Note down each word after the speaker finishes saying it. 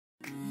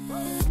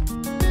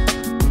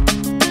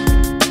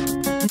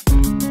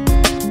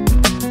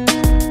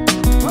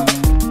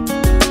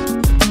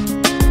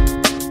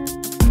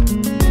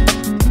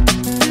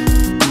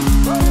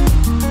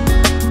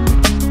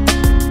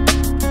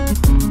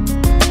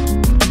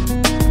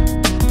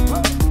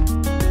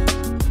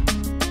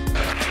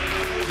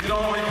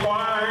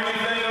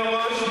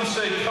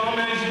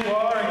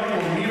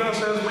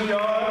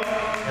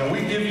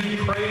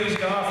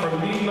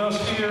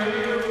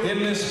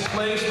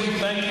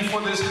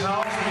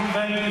house. We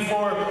thank you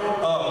for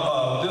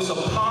this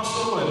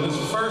apostle and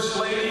this first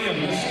lady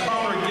and this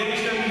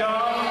congregation,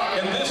 God,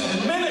 and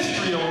this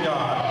ministry, oh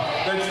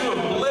God, that you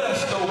have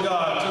blessed, oh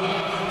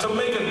God, to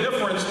make a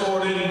difference,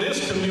 Lord, in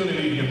this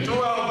community and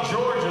throughout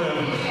Georgia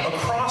and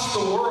across the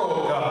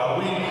world,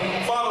 God.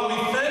 Father,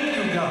 we thank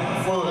you,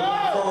 God, for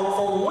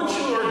what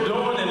you are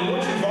doing and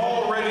what you've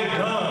already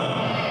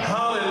done.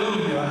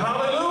 Hallelujah,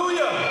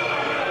 hallelujah,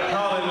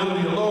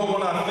 hallelujah. Lord,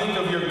 when I think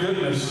of your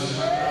goodness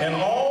and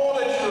all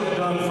that you have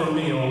done for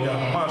me, oh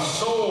God, my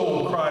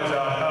soul cries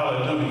out,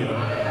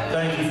 hallelujah.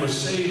 Thank you for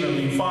saving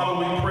me. Father,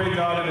 we pray,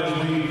 God, that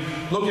as we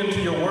look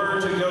into your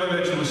word together,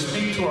 that you would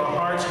speak to our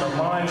hearts and our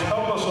minds.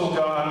 Help us, oh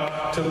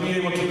God, to be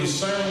able to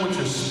discern what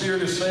your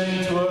Spirit is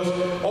saying to us.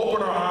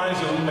 Open our eyes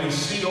that we may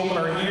see. Open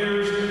our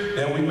ears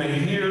that we may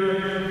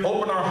hear.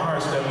 Open our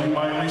hearts that we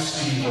might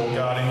receive, oh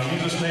God. In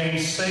Jesus' name,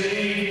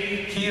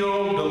 save,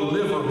 heal,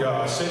 deliver,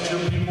 God. Set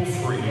your people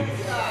free.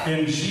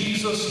 In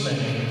Jesus'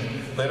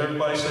 name, let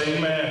everybody say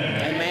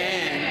amen.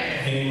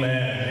 Amen.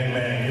 Amen.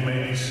 Amen. You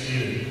may be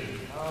seated.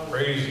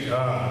 Praise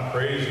God.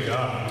 Praise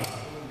God.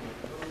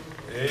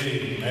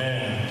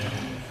 Amen.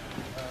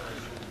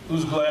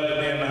 Who's glad to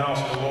be in the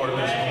house of the Lord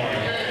this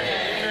morning?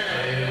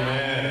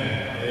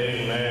 Amen.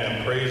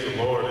 Amen. Praise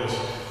the Lord. It's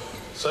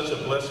such a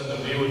blessing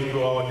to be with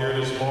you all here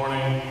this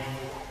morning.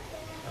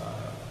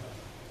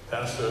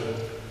 Pastor,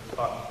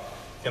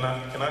 can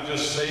I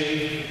just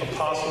say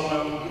apostle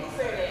now?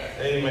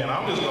 Amen.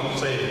 I'm just going to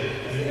say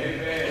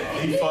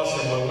it. He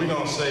fussing, but we're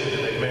going to say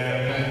it.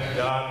 Amen.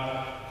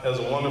 God has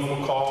a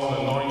wonderful call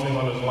and anointing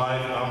on his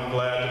life. I'm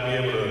glad to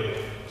be able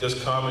to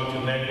just come and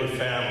connect with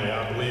family.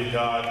 I believe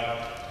God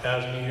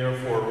has me here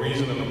for a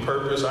reason and a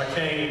purpose. I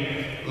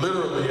came,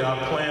 literally, I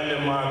planned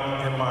in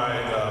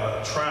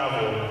my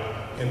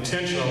travel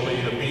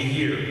intentionally to be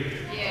here.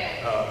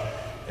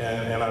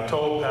 And I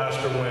told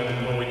Pastor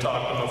when we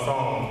talked on the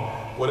phone,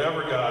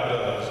 whatever God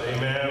does,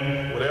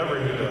 amen, whatever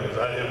he does.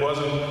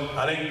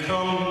 I didn't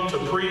come to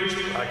preach.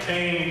 I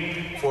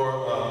came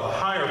for a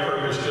higher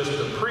purpose, just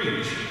to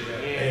preach.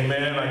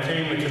 Amen. I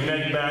came to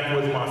connect back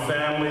with my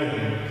family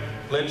and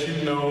let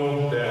you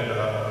know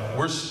that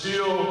we're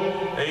still,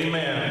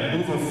 amen,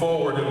 moving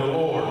forward in the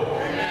Lord.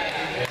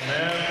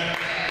 Amen.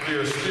 We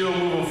are still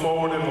moving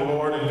forward in the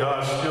Lord, and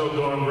God's still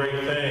doing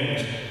great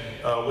things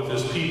with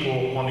his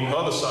people on the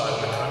other side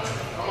of the country.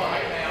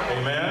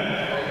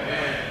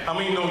 Amen. How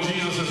many know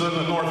Jesus is in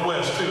the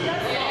Northwest too?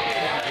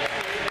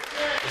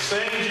 The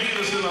same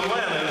Jesus in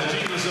Atlanta is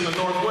Jesus in the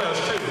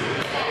Northwest too.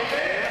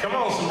 Come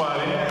on,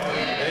 somebody.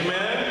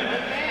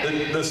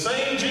 Amen. The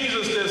same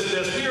Jesus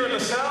that's here in the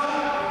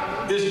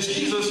South is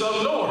Jesus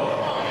up north.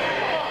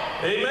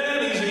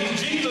 Amen. He's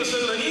Jesus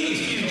in the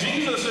east. He's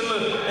Jesus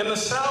in the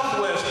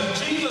southwest. He's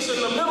Jesus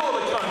in the middle of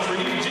the country.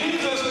 He's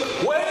Jesus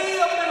way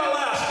up in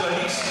Alaska.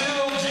 He's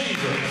still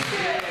Jesus.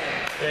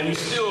 And he's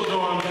still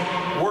doing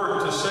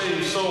work to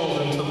save souls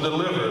and to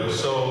deliver.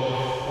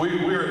 So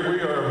we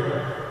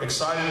are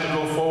excited to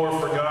go forward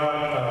for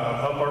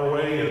God, up our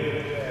way.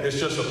 And it's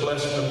just a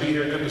blessing to be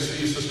here. Good to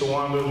see you, Sister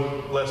Wanda.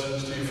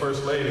 Blessings to you,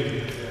 First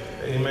Lady.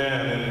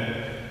 Amen.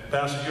 And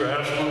Pastor, you're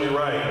absolutely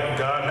right.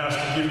 God has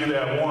to give you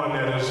that one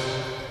that is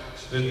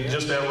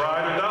just that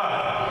ride or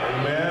die.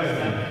 Amen.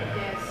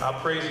 And I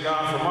praise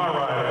God for my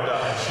ride or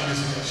die.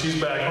 She's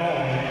back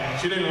home.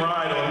 She didn't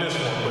ride on this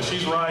one, but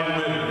she's riding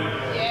with me.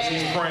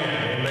 She's praying.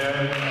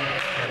 Amen.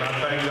 And I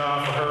thank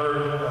God for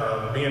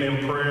her being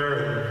in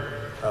prayer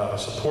and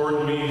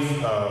supporting me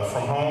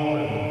from home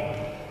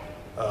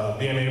and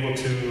being able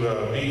to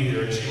be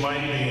here. She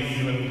might be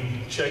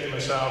even checking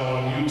us out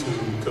on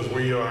YouTube because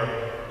we are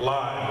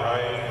live,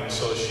 right? And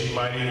so she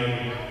might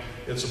even,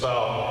 it's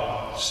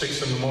about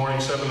 6 in the morning,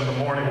 7 in the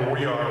morning where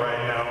we are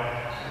right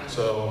now.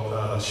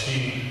 So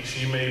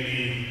she may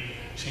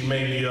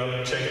be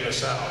up checking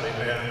us out.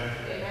 Amen.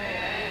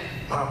 Amen.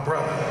 My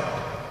brother.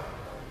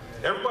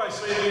 Everybody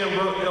say me and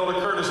brother Elder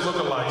Curtis look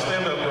alike.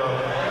 Stand up,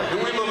 brother. Do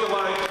we look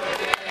alike?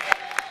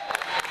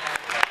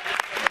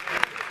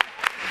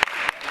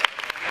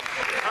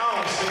 I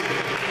don't see it.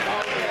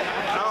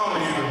 I don't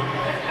either.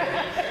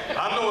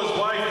 I know his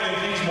wife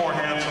thinks he's more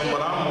handsome,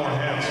 but I'm more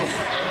handsome.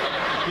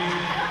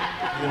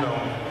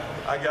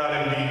 I got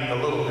him beat a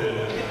little bit.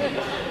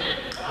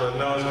 But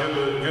no, it's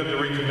good to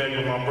reconnect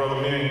with my brother.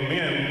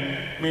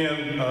 Me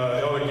and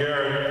Elder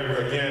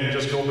Garrett, again,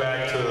 just go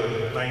back to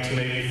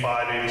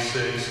 1985,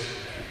 86.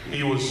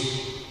 He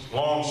was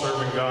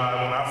long-serving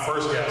God when I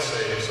first got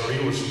saved, so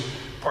he was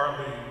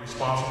partly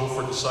responsible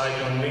for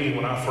discipling me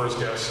when I first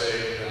got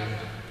saved,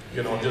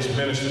 and just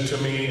ministered to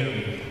me,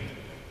 and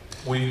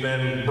we've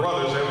been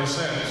brothers ever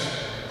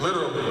since.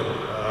 Literally,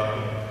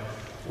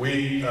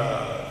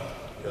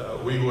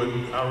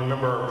 I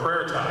remember our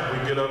prayer time.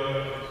 We'd get up,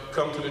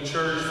 come to the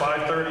church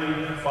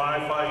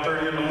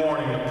 5:30 in the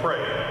morning to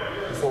pray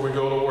before we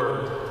go to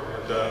work.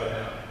 And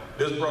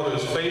this brother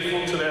is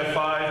faithful to that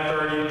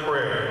 5:30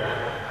 prayer.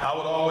 I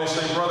would always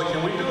say, brother,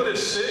 can we do it at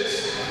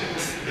 6?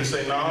 He'd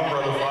say, no,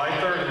 brother,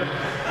 5:30.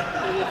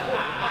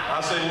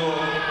 I say, well,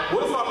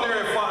 what if I'm there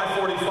at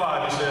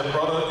 5:45? He said,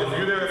 brother, if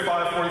you're there at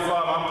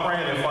 5:45, I'm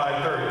praying at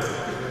 5:30.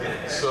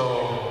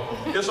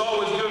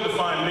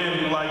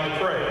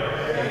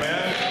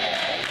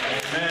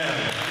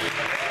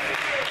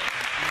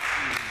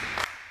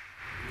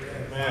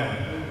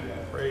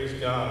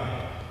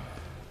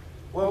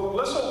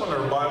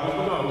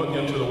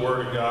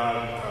 Word of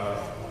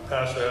God.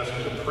 Pastor asked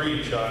me to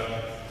preach.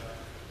 I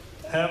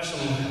have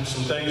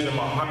some things in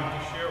my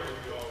heart to share with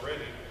you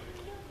already.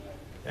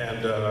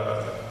 And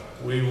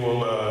we will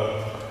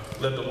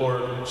let the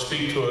Lord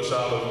speak to us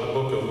out of the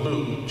book of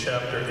Luke,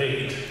 chapter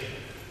 8.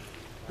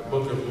 The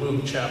book of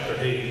Luke, chapter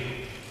 8.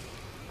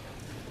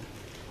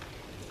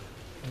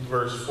 In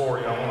verse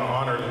 40, I want to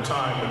honor the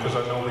time because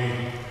I know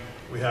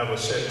we have a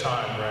set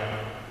time,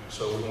 right?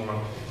 So we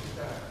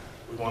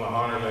want to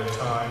honor that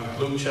time.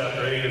 Luke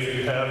chapter 8, if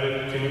you have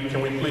it,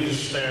 can we please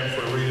stand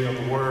for a reading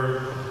of the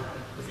word?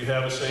 If you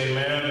have it, say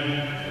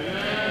amen.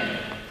 Amen.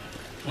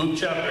 Luke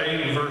chapter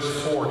 8 and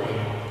verse 40.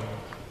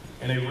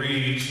 And it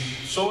reads,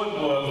 "So it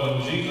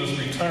was when Jesus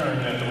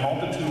returned that the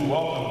multitude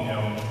welcomed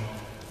him,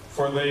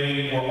 for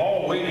they were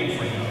all waiting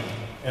for him.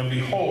 And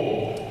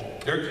behold,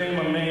 there came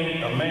a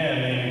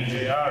man named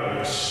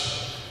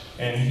Jairus,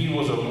 and he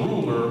was a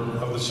ruler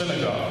of the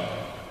synagogue.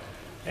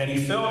 And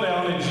he fell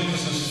down at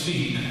Jesus'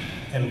 feet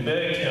and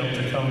begged him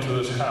to come to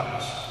his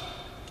house.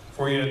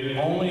 For he had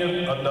only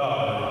a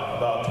daughter,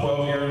 about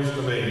 12 years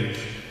of age,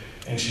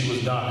 and she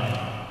was dying.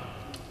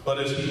 But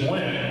as he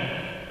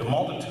went, the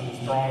multitude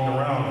thronged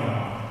around him.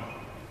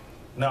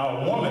 Now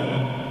a woman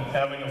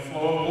having a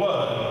flow of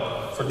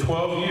blood for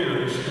 12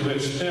 years, who had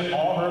spent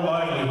all her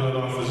livelihood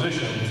on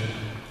physicians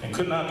and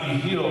could not be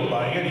healed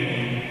by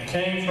any,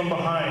 came from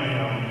behind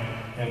him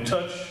and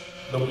touched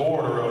the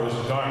border of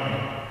his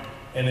garment.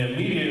 And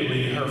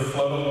immediately her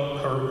flow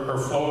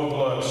of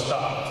blood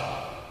stopped.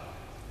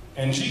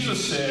 And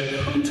Jesus said,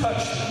 'Who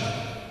touched me?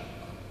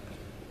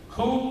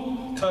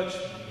 Who touched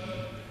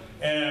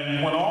me?'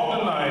 And when all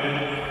denied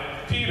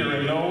it, Peter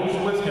and those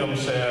with him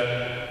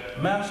said,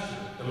 'Master,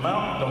 the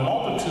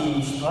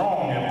multitudes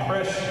throng and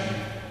press you,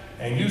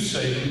 and you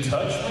say, "Who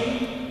touched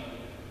me?"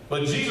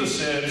 But Jesus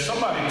said,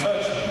 "Somebody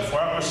touched me, for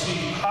I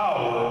perceive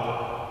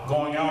power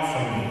going out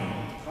from me."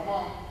 Come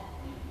on.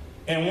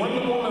 And when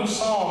the woman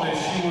saw that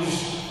she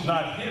was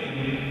not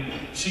hidden,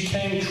 she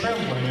came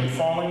trembling and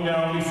falling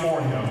down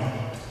before him.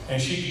 And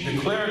she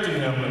declared to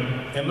him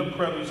in the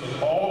presence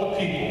of all the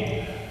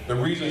people the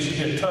reason she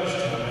had touched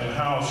him and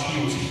how she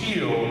was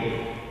healed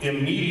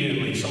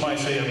immediately. Somebody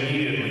say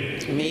immediately.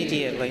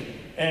 Immediately.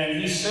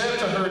 And he said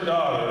to her,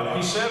 "Daughter,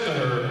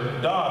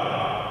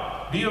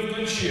 be of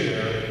good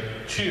cheer.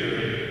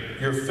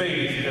 Your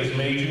faith has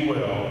made you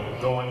well.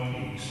 Go in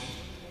peace."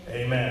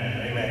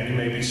 Amen. Amen. You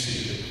may be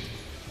seated.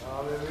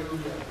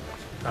 Hallelujah.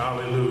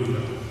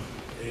 Hallelujah.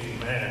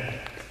 Amen.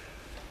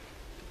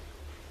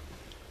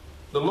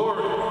 The Lord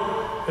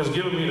has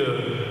given me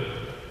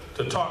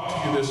to talk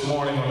to you this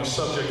morning on the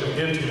subject of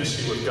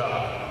intimacy with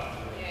God.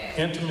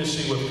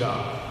 Intimacy with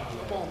God.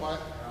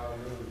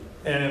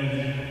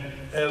 And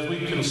as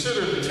we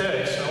consider the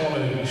text, I want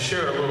to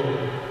share a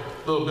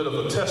little bit of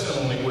a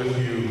testimony with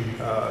you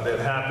that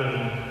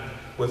happened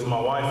with my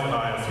wife and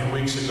I a few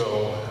weeks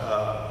ago.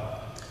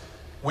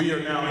 We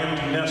are now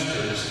empty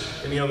nesters.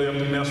 Any other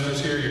empty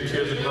nesters here? Your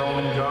kids are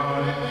grown and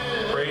gone.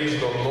 Praise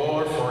the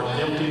Lord for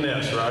an empty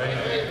nest, right?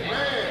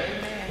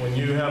 When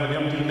you have an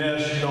empty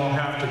nest, you don't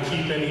have to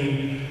keep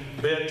any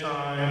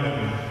bedtime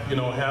and,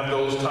 have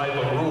those type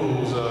of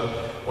rules.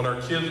 When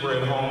our kids were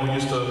at home, we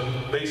used to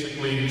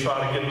basically try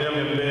to get them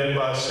in bed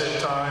by a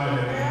set time and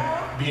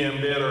then be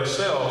in bed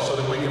ourselves so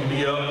that we can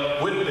be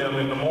up with them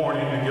in the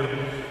morning and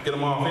get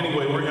them off.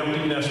 Anyway, we're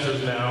empty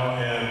nesters now,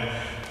 and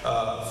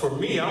for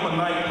me, I'm a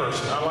night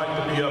person. I like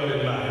to be up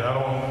at night.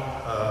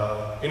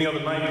 Any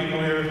other night people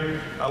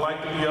here? I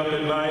like to be up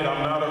at night.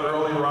 I'm not an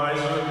early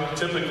riser.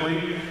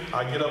 Typically,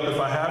 I get up if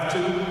I have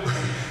to.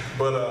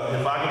 But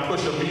if I can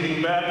push a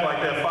meeting back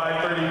like that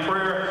 5:30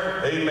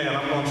 prayer, amen,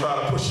 I'm going to try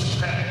to push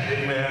it back.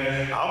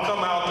 Amen. I'll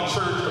come out to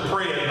church to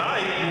pray at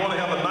night. You want to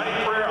have a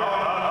night prayer?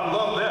 I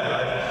love that.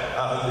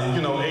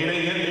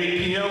 8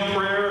 p.m.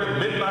 prayer to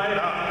midnight.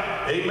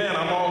 Amen.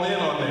 I'm all in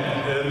on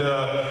that.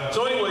 And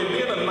so anyway,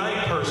 being a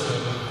night person,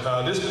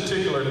 this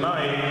particular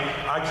night,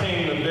 I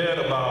came to bed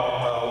about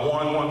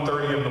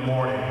 1:30 in the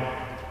morning.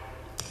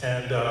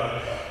 And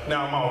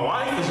now my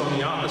wife is on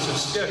the opposite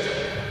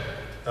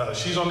schedule.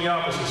 She's on the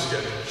opposite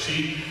schedule.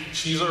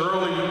 She's an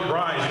early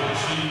riser.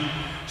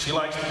 She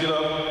likes to get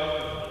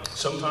up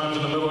sometimes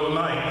in the middle of the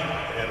night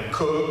and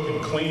cook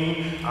and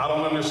clean. I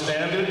don't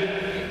understand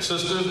it,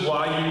 sisters,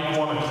 why you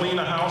want to clean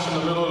a house in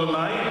the middle of the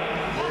night.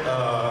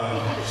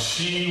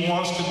 She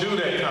wants to do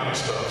that kind of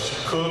stuff. She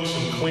cooks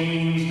and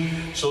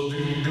cleans. She'll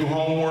do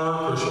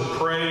homework, or she'll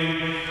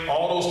pray.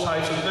 All those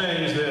types of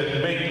things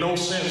that make no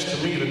sense to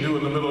me to do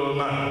in the middle of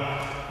the night.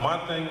 My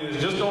thing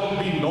is, just don't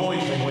be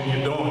noisy when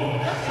you're doing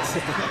it.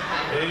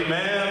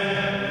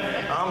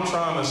 Amen. I'm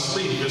trying to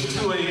sleep. It's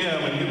 2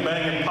 a.m. and you're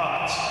banging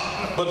pots.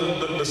 But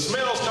the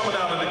smells coming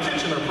out of the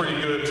kitchen are pretty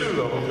good too,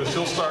 though, because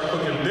she'll start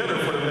cooking dinner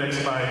for the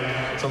next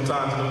night,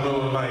 sometimes in the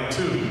middle of the night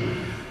too.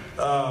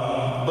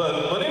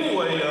 But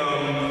anyway,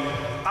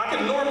 I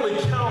can normally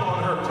count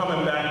on her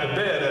coming back to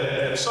bed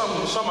at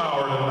some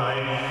hour of the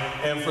night.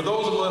 And for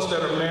those of us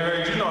that are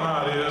married, you know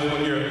how it is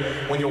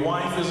when your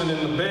wife isn't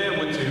in the bed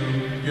with you.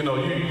 You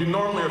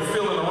normally are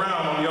feeling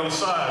around on the other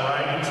side,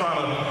 right?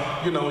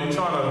 You're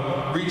trying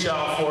to reach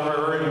out for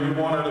her and you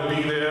want her to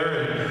be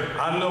there. And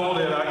I know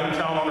that I can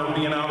count on her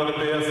being out of the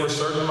bed for a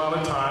certain amount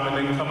of time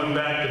and then coming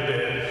back to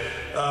bed.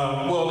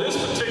 Well, this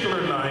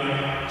particular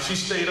night, she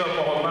stayed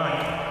up all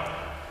night.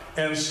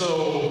 And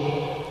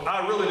so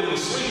I really didn't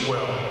sleep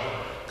well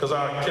because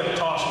I kept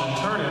tossing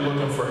and turning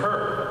looking for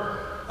her.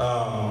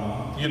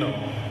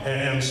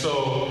 And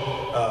so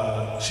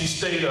she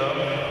stayed up,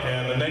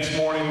 and the next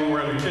morning we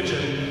were in the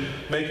kitchen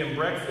making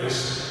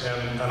breakfast,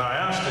 and I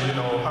asked her,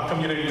 how come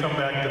you didn't come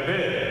back to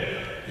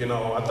bed?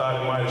 I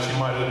thought she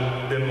might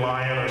have been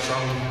lying or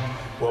something.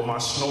 Well, my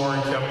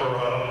snoring kept her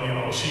up.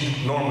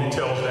 She normally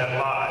tells that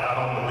lie. I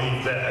don't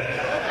believe that.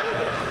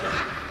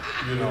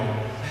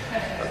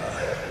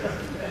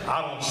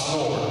 I don't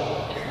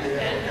snore.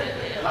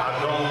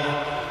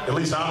 At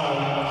least I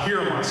don't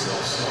hear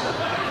myself snore.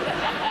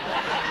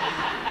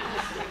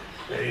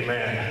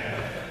 Amen.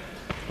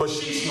 But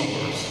she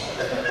snores,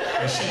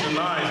 and she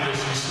denies that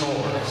she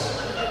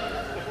snores.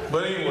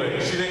 But anyway,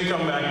 she didn't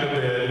come back to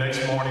bed.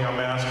 Next morning, I'm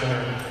asking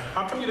her,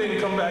 how come you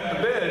didn't come back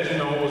to bed?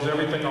 Was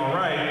everything all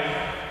right?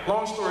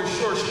 Long story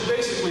short, she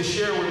basically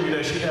shared with me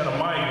that she had a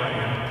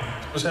migraine.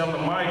 She was having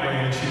a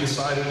migraine, and she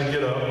decided to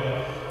get up,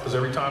 because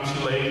every time she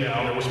laid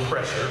down, there was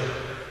pressure,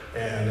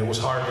 and it was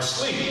hard to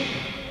sleep.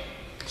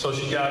 So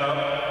she got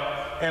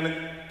up,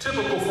 and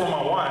typical for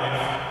my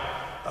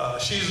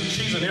wife,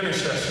 she's an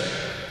intercessor.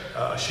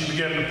 She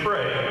began to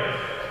pray,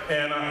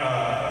 and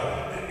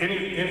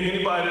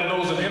anybody that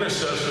knows an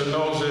intercessor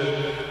knows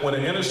that when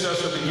an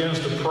intercessor begins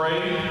to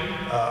pray,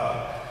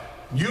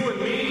 you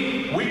and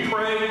me, we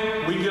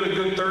pray, we get a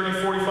good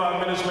 30, 45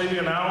 minutes, maybe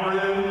an hour in,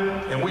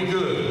 and we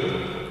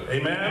good.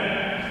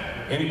 Amen?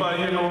 Anybody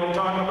here know what I'm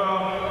talking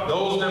about?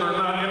 Those that are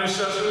not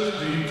intercessors,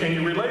 can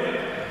you relate?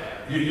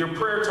 Your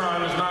prayer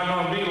time is not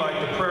going to be like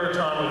the prayer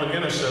time of an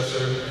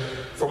intercessor.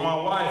 For my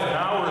wife, an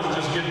hour is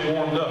just getting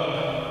warmed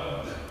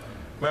up.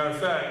 Matter of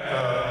fact,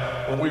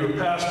 when we were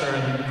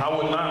pastoring, I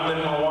would not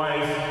let my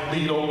wife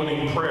lead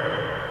opening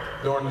prayer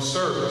during the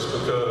service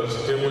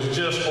because it was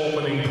just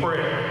opening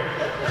prayer.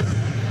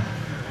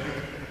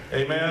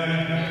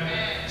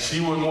 Amen? She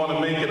would want to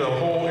make it a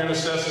whole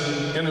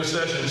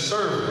intercession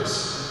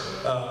service.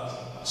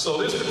 So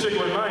this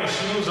particular night,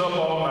 she was up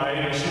all night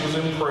and she was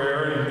in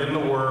prayer and in the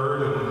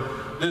Word.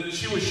 And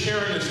she was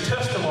sharing this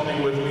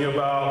testimony with me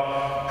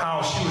about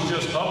how she was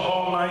just up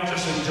all night,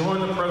 just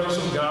enjoying the presence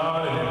of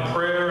God and in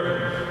prayer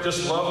and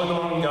just loving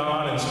on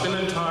God and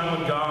spending time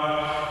with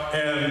God.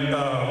 And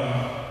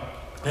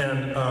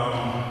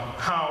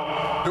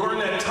how during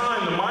that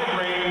time the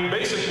migraine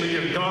basically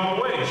had gone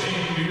away. She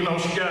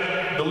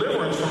got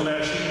deliverance from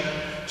that.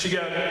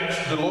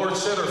 The Lord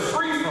set her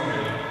free from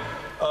it.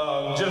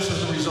 Just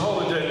as a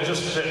result of that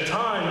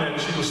time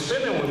that she was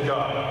spending with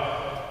God.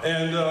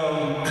 And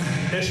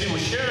as she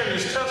was sharing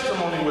this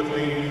testimony with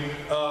me,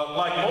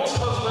 like most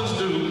husbands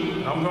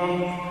do, I'm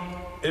going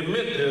to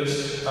admit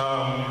this,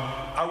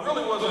 I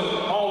really wasn't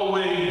all the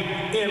way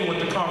in with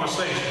the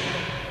conversation.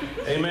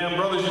 Amen,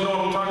 brothers, you know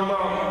what I'm talking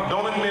about?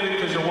 Don't admit it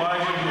because your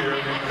wives are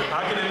here.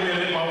 I can admit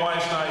it, my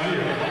wife's not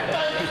here.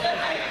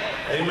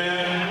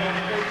 Amen.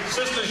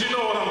 Sisters, you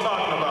know what I'm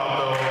talking about,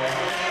 though.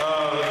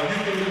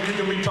 You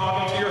can be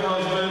talking to your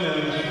husband,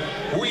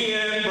 and we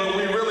in, but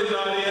we really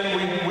not in.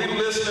 We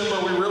listening,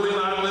 but we really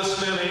not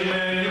listening.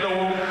 Amen. You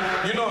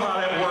know how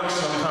that works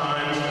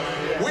sometimes.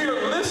 We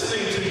are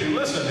listening to you.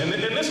 Listen,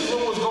 and this is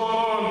what was going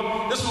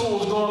on. This is what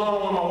was going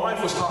on when my wife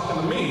was talking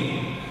to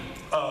me.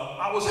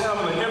 I was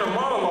having an inner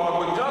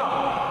monologue with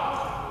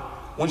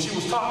God. When she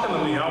was talking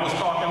to me, I was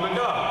talking to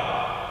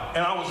God.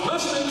 And I was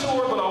listening to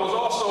her, but I was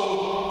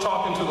also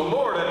talking to the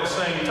Lord at the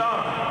same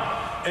time.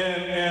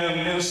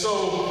 And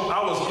so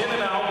I was in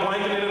and out,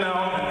 blanking in and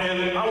out,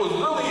 and I was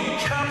really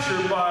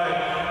captured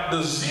by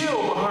the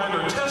zeal behind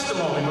her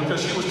testimony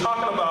because she was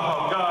talking about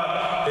how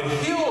God had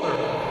healed her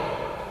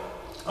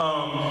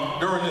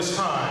during this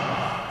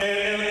time.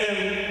 And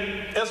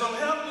as I'm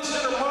having this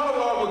inner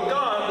monologue with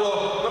God,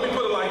 well, let me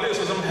put it like this.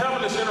 As I'm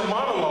having this inner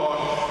monologue,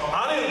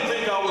 I didn't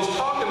think I was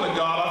talking to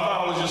God. I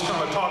thought I was just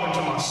kind of talking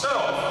to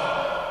myself.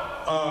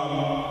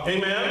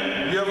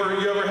 Amen? You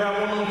ever have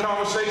one of them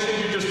conversations,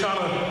 you just kind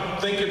of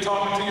think you're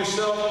talking to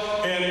yourself?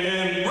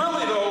 And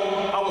really,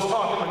 though, I was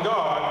talking to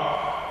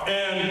God.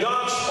 And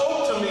God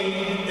spoke to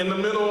me in the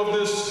middle of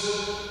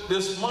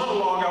this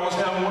monologue I was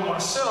having with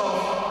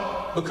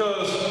myself,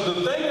 because the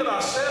thing that I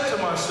said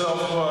to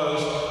myself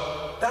was,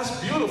 that's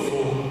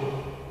beautiful,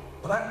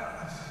 but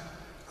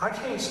I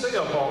can't stay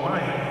up all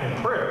night in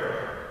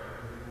prayer.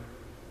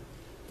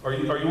 Are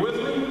you with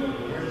me?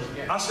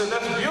 I said,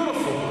 that's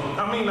beautiful.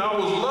 I mean, I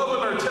was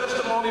loving her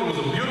testimony. It was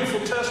a beautiful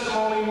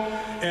testimony.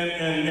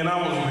 And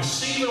I was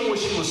receiving what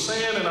she was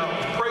saying, and I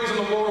was praising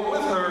the Lord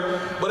with her.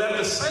 But at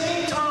the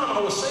same time,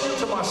 I was saying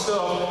to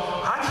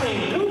myself, I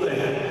can't do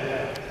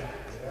that.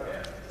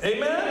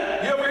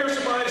 Amen? You ever hear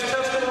somebody's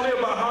testimony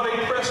about how they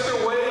pressed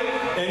their way,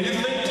 and you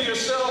think to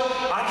yourself,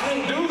 I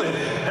can't do that.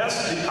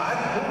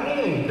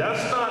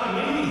 That's not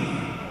me.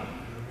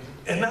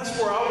 And that's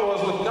where I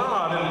was with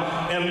God,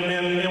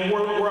 and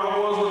where I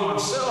was with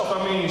myself. I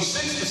mean,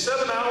 6 to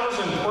 7 hours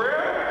in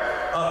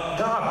prayer,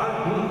 God,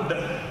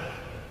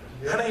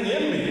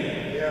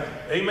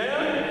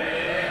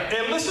 Amen?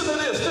 And listen to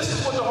this. This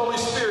is what the Holy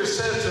Spirit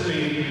said to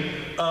me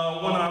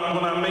when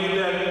I made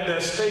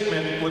that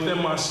statement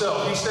within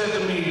myself. He said to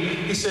me,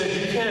 he said,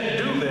 you can't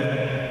do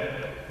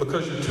that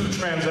because you're too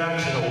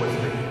transactional with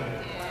me.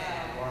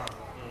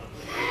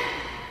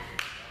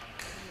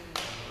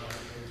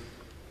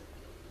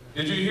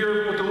 Did you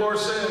hear what the Lord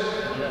said?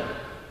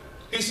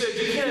 He said,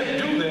 you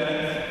can't do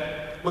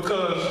that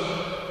because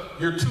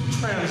you're too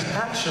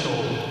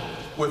transactional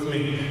with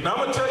me. Now,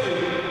 I'm going to tell you,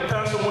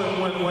 Pastor,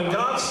 when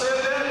God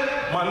said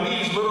that, my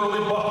knees literally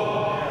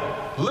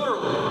buckled.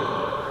 Literally.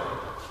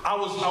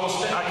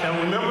 I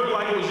can remember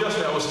like it was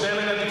yesterday. I was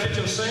standing at the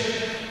kitchen sink,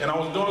 and I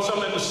was doing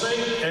something at the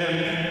sink,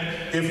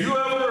 and if you're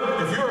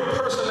a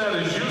person that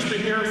is used to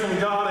hearing from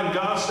God, and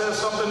God says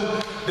something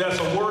that's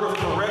a word of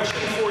correction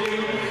for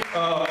you,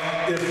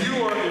 if you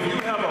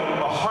have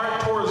a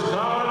heart towards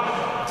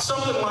God,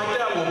 something like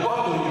that will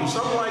buckle you.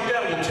 Something like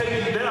that will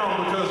take you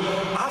down, because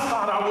I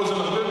thought I was in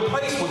a good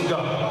place with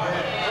God.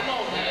 Come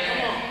on,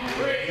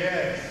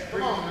 yes.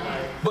 Come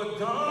on. But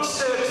God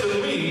said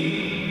to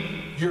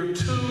me, you're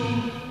too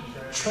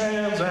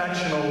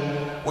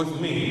transactional with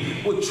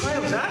me. With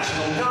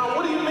transactional, God,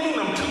 what do you mean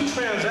I'm too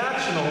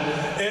transactional?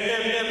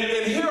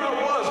 And here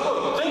I was,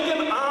 look,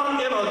 thinking I'm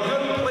in a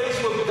good place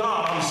with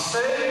God. I'm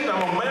saved,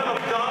 I'm a man of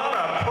God,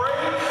 I pray,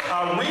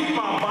 I read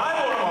my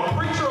Bible, I'm a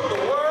preacher of the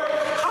word.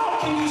 How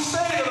can you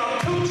say that I'm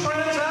too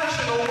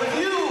transactional with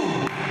you?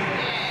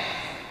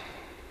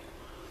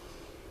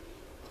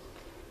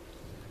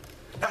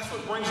 That's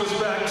what brings us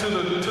back to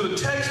the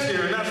text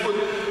here, and that's what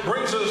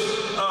brings us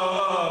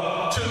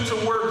to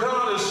where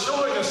God is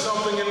showing us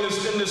something in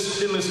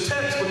this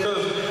text,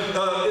 because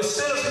it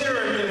says here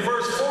in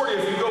verse 40,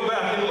 if you go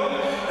back and look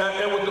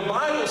at what the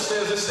Bible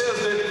says, it says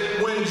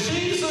that when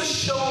Jesus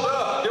showed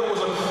up, there was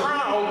a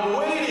crowd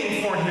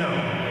waiting for him.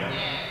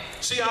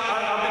 See,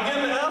 I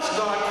began to ask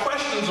God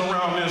questions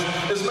around this.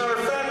 As a matter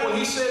of fact, when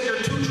he said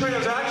you're too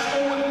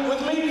transactional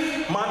with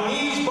me, my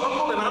knees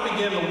buckled and I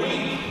began to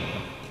weep.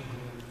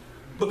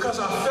 Because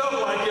I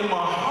felt like in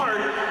my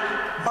heart,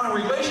 my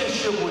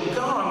relationship with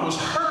God was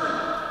hurt.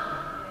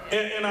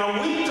 And I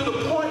wept to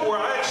the point where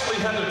I actually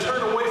had to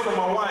turn away from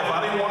my wife.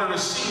 I didn't want her to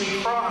see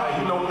me cry.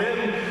 You know,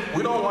 men,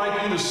 we don't like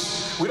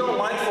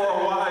for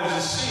our wives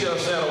to see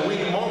us at a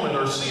weak moment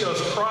or see us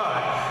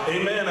cry.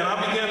 Amen. And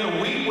I began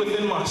to weep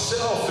within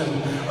myself, and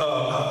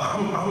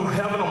I'm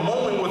having a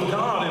moment with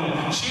God,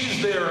 and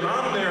she's there, and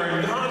I'm there,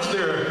 and God's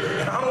there,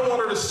 and I don't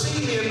want her to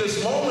see me in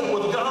this moment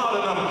with God,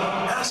 and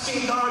I'm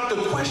asking God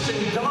the question,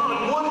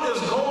 God, what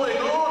is going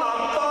on?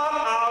 I thought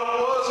I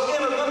was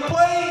in a good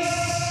place.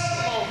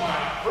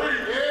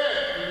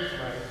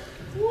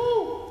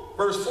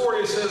 Verse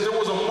 40 says there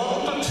was a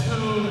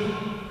multitude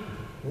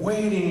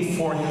waiting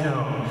for him.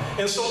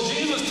 And so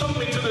Jesus took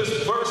me to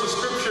this verse of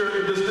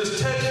scripture,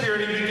 this text here,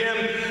 and he began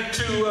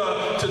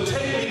to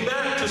take me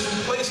back to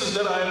some places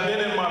that I had been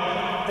in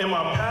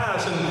my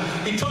past.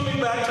 And he took me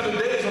back to the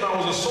days when I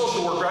was a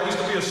social worker. I used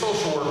to be a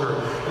social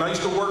worker, and I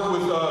used to work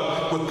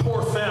with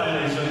poor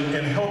families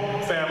and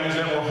help families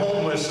that were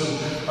homeless,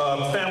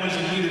 and families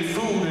that needed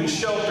food and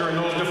shelter and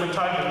those different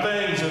type of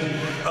things.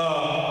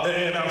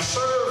 And I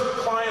served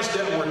clients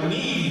that were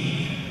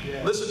needy.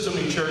 Listen to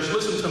me, church.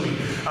 Listen to me.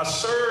 I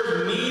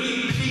served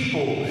needy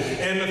people.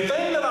 And the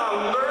thing that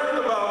I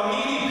learned about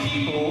needy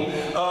people,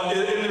 and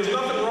there's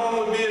nothing wrong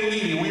with being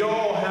needy. We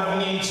all have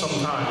needs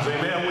sometimes.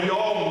 Amen. We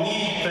all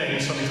need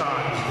things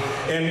sometimes.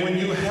 And when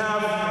you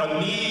have a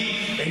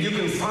need and you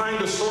can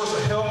find a source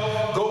of help,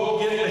 go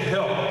get the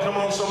help. Come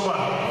on,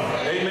 somebody.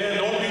 Amen.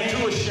 Don't be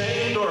too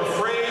ashamed or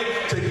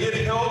afraid to get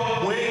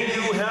help when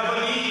you have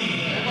a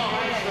need.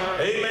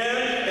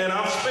 Amen. And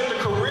I've spent a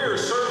career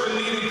serving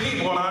needy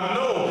people, and I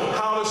know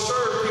how to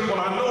serve people,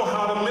 and I know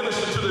how to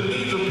minister to the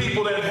needs of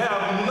people that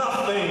have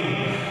nothing.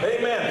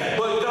 Amen.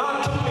 But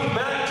God took me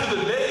back to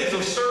the days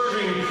of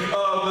serving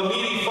the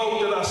needy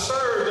folk that I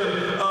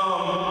served,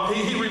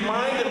 and he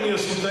reminded me of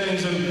some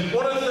things. And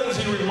one of the things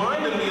he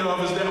reminded me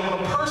of is that when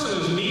a person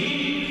is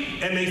needy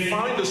and they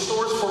find a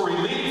source for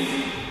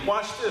relief,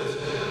 watch this.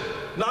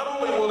 Not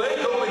only will they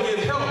go to get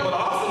help, but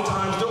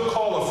oftentimes they'll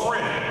call a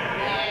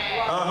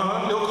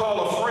friend. They'll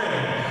call a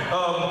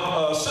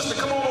friend. Sister,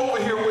 come on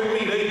over here with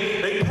me.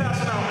 They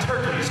passing out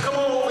turkeys. Come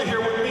on over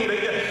here with me.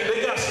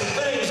 They got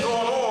some things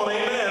going on.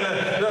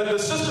 Amen. The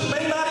sister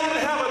may not even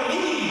have a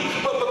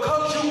need, but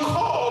because you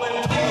called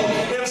and told,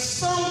 and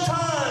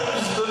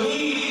sometimes the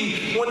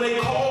needy, when they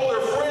call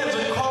their friends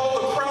and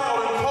call the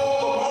crowd and call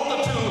the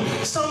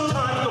multitude,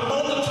 sometimes the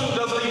multitude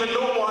doesn't even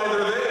know why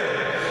they're there.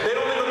 They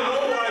don't even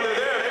know why they're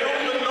there. They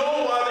don't even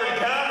know why they're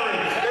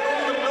gathering. They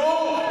don't even know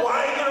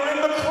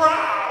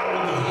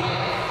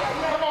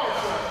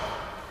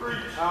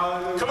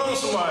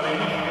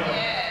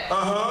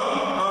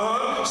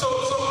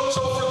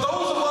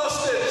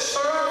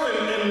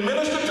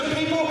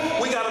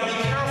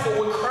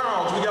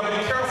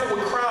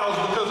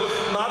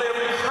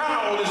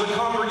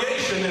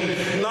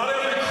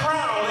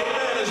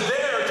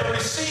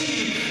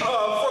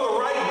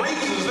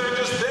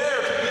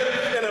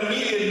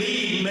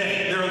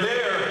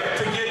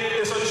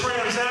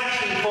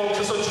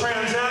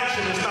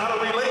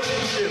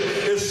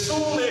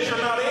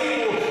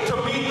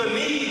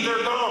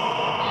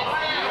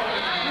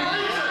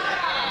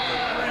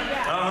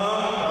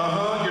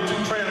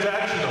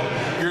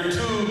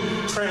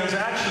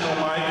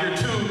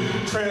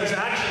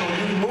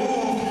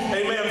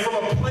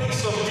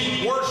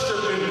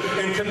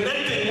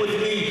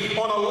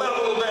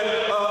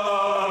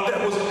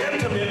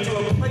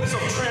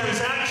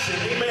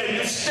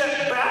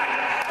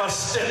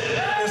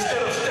sidestep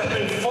instead of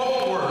stepping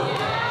forward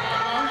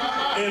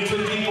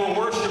into deeper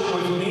worship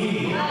with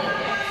me.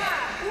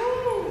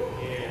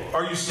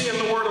 Are you seeing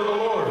the word of the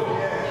Lord?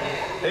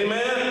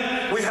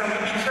 Amen. We have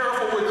to be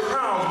careful with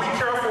crowds. Be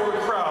careful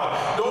with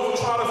crowd. Don't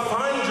try to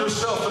find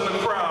yourself in the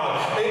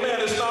crowd. Amen.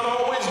 It's not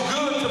always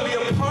good to be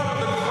a part of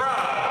the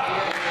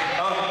crowd.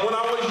 When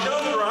I was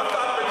younger, I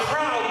thought the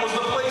crowd was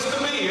the place to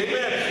be.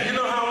 Amen. You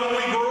know how when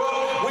we grew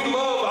up, we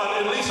love,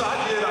 at least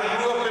I did.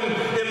 I grew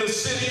up in the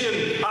city,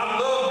 and I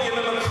loved being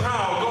in the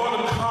crowd, going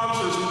to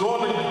concerts,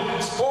 going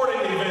to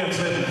sporting events,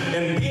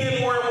 and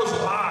being where it was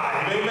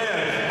live.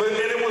 Amen. But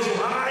it was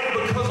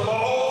live because of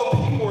all the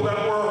people that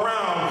were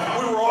around.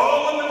 We were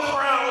all in the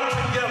crowd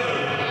together.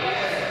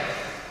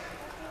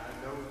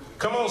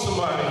 Come on,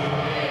 somebody.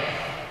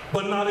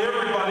 But not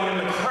everybody in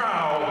the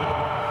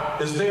crowd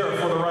is there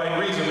for the right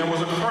reason. There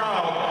was a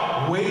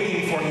crowd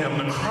waiting for him.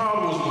 The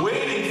crowd was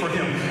waiting for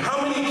him.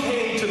 How many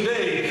came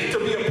today to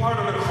be a part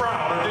of the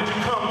crowd, or did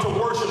you come to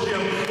worship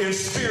him in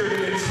spirit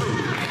and in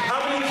truth? How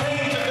many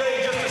came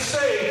today just to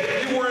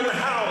say you were in the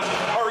house,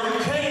 or you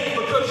came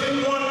because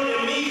you want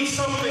and need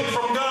something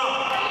from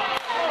God?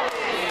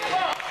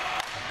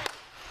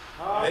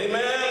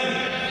 Amen.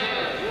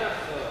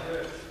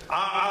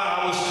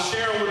 I was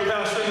sharing with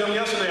Pastor and them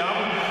yesterday.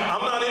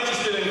 I'm not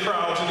interested in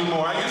crowds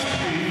anymore. I used to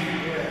be.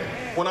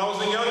 When I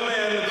was a young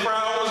man, the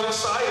crowd was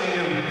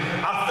exciting,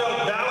 and I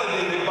felt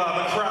validated by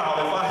the crowd.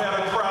 If I had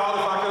a crowd,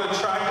 if I could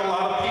attract a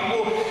lot of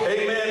people,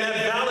 amen, that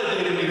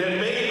validated me. That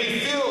made me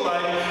feel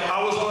like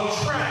I was on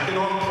track and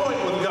on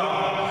point with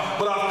God.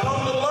 But I've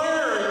come to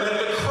learn that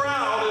the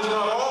crowd is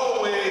not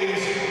always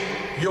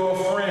your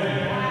friend.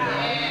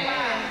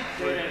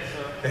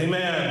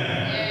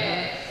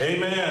 Amen.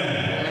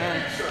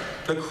 Amen.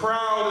 The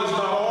crowd is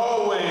not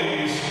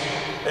always,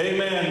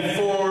 amen,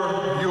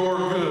 for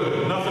your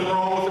good. Nothing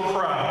wrong with the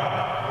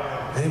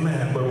crowd.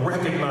 Amen. But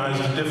recognize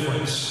the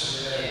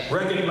difference.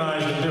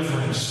 Recognize the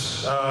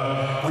difference.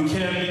 We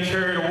can't be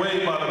carried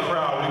away by the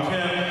crowd. We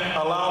can't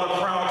allow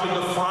the crowd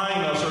to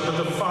define us or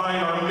to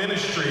define our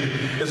ministry.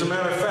 As a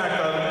matter of fact,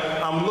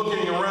 I'm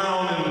looking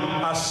around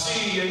and I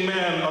see,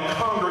 amen, a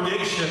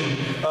congregation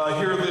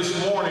here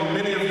this morning.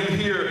 Many of you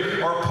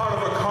here are part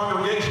of a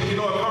congregation. You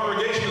know, a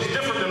congregation is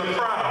different than a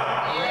crowd.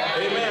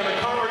 Amen. A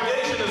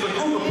congregation is a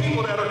group of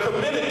people that are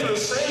committed to the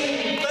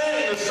same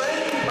thing, the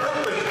same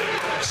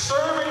purpose,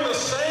 serving the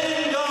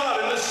same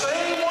God in the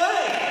same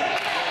way.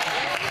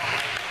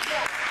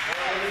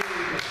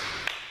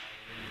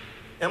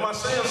 Am I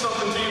saying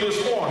something to you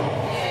this morning?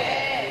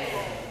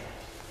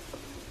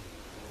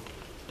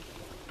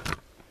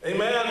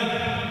 Amen.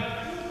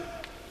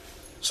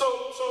 So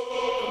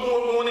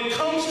when it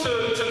comes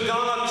to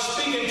God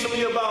speaking to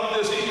me about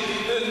this,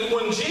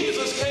 when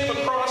Jesus came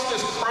across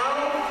this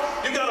crowd,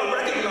 you got to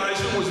recognize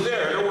who was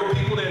there. There were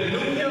people that knew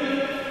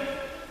him.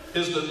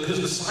 His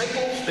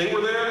disciples, they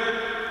were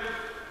there.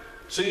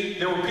 See,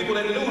 there were people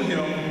that knew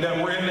him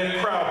that were in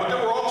that crowd, but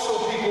there were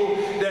also people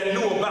that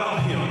knew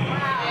about him.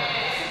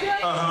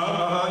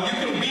 You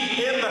can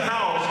be in the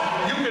house,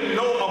 you can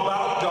know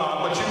about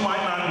God, but you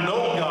might not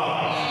know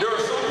God. There are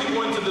some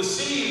people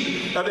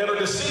that are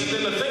deceived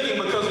into thinking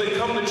because they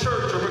come to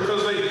church or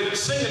because they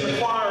sing in the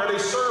choir or they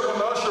serve on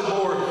the usher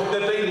board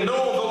that they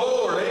know the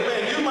Lord.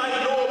 Amen. You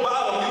might know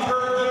about him. You've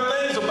heard good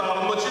things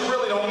about him, but you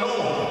really don't know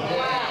him.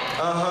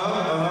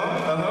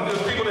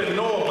 There's people that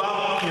know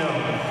about him.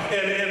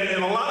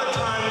 And a lot of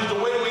times the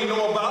way we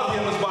know about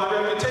him is by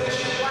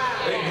reputation.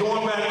 And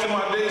going back to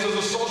my days as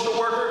a social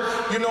worker,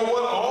 you know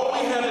what? All we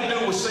had to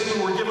do was say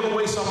we were giving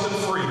away something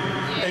free.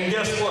 And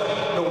guess what?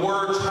 The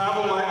word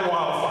traveled like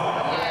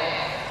wildfire.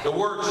 The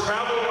word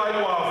traveled like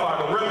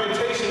wildfire. The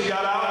reputation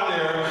got out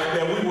there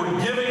that we were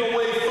giving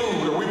away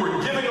food, or we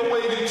were giving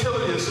away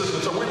utility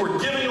assistance, or we were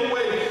giving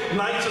away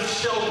nights of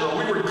shelter, or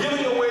we were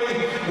giving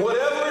away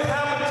whatever it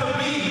happened to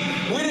be.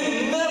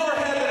 We never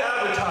had to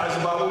advertise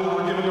about what we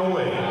were giving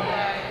away.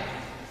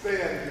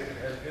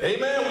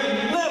 Amen. We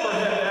never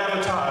had to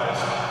advertise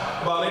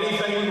about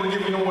anything we were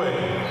giving away.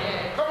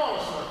 Come on,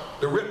 sir.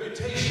 The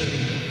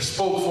reputation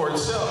spoke for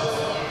itself.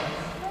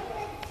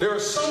 There are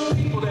some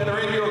people that are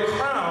in your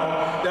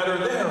crowd that are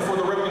there for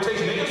the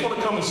reputation. They just want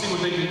to come and see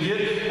what they can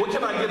get. What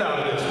can I get out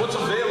of this? What's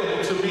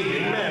available to me?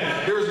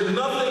 Amen. There is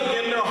nothing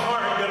in their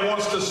heart that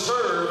wants to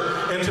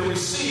serve and to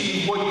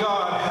receive what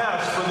God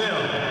has for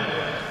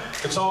them.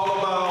 It's all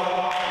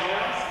about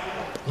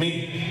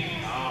me.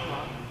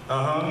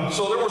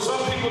 So there were some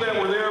people that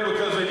were there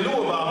because they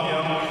knew about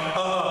him.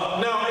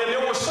 And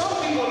there were some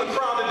people in the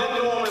crowd that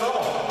didn't know him at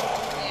all.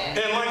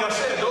 And like I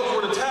said, those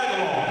were the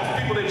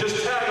tag-alongs, people that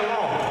just tag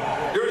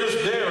along. They're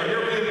just there and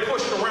they're being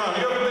pushed around.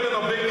 You ever been in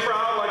a big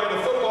crowd, like at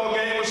a football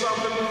game or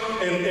something,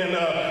 and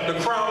the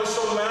crowd is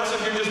so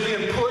massive, you're just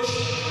being pushed?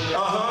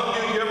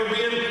 You ever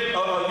been,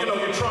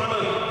 you're trying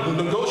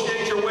to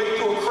negotiate your way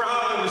through a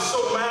crowd and it's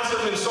so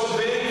massive and so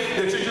big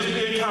that you're just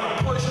being kind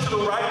of pushed to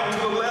the right and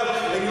to the left,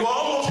 and you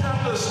almost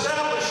have to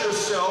establish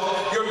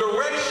yourself, your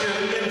direction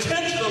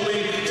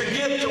intentionally to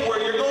get to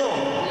where you're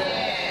going.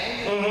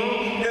 And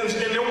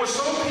there were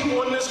some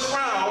people in this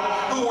crowd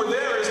who were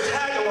there as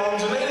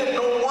tag-alongs, and they didn't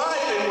know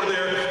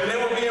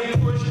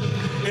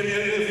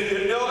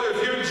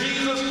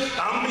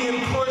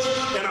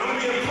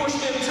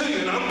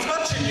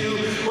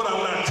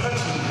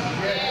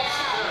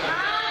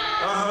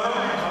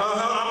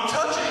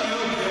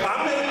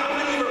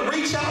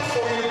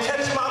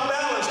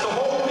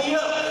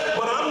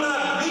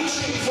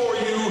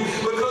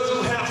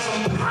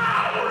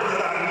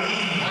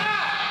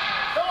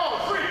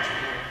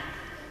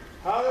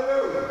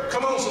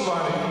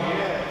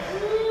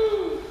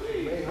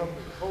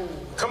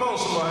Come on,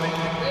 somebody.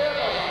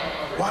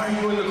 Why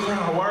are you in the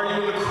crowd? Why are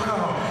you in the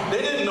crowd?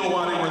 They didn't know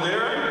why they were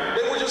there.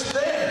 They were just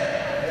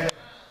there.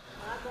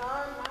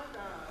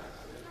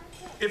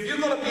 If you're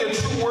going to be a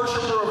true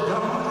worshiper of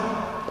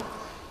God,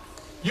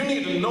 you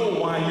need to know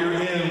why you're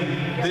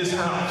in this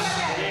house.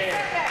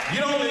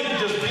 You don't need to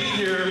just be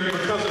here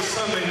because it's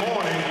Sunday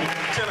morning,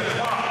 10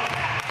 o'clock,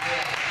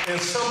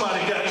 and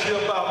somebody got you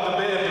up out the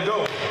bed to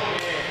go.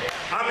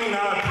 I mean,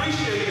 I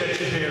appreciate that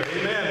you're here.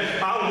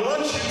 Amen. I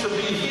want you to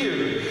be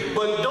here.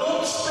 But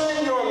don't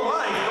spend your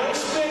life, don't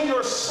spend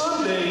your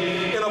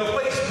Sunday in a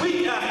place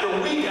week after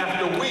week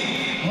after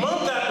week,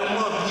 month after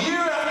month,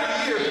 year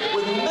after year,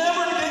 with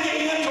never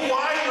digging into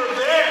why you're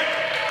there.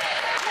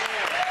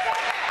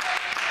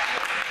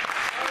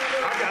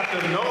 I got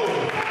to know.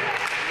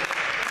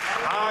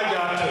 I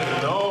got to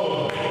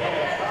know.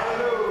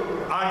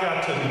 I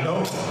got to know.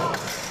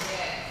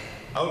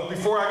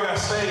 Before I got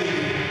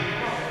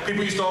saved,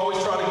 people used to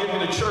always try to get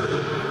me to church,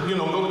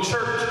 go to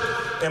church.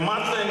 And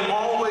my thing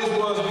always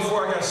was,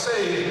 before I got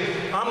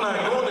saved, I'm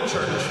not going to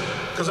church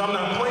because I'm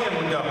not playing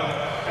with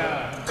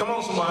God. Come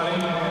on,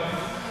 somebody.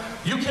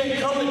 You can't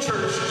come to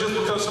church just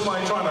because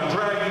somebody's trying to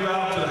drag you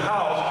out to the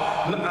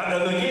house.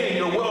 And again,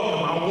 you're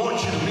welcome. I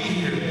want you to be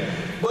here.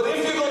 But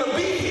if you're going to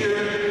be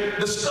here,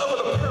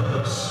 discover the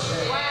purpose.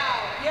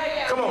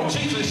 Wow. Come on,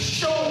 Jesus,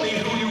 show me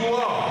who you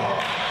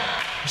are.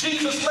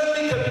 Jesus, let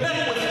me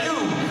connect with you.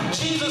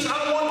 Jesus,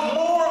 I want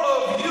more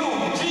of you.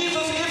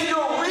 Jesus, if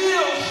you're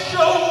real,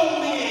 show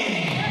me.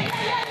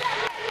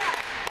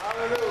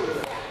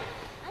 Hallelujah.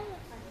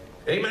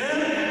 Amen?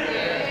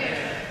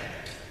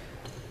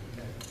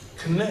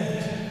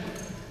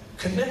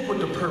 Connect with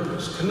the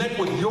purpose. Connect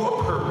with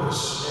your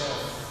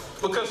purpose.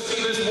 Because,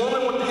 see, this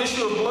woman with the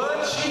issue of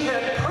blood, she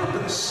had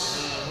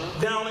purpose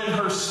down in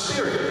her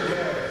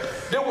spirit.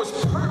 There was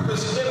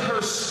purpose in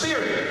her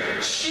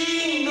spirit.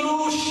 She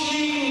knew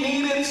she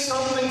needed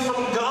something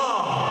from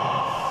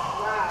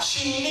God.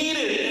 She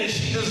needed and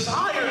she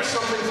desired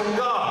something from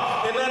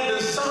God. And that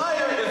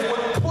desire is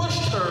what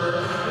pushed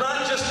her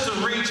not just to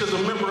reach as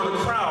a member of the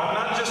crowd,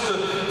 not just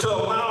to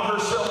allow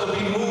herself to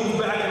be moved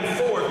back and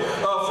forth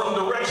from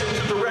direction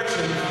to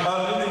direction.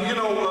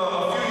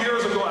 A few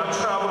years ago, I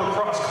traveled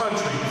across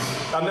country.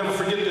 I'll never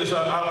forget this.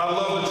 I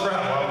love to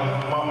travel.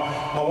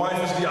 My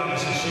wife is the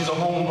opposite. She's a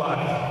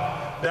homebody.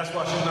 That's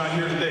why she's not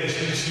here today.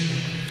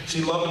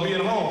 She loved to be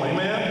at home.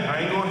 Amen.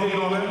 I ain't gonna hate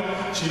on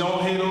her. She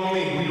don't hate on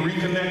me. We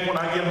reconnect when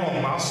I get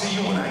home. I'll see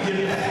you when I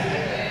get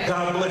back.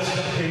 God bless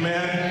you.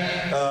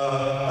 Amen.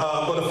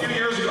 But a few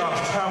years ago, I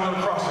was traveling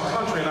across the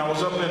country, and I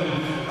was up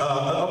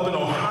in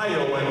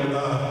Ohio, and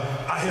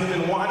I had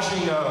been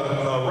watching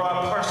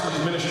Rod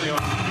Parsley's ministry on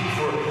TV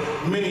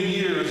for many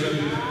years.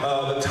 And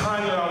the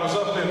time that I was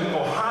up in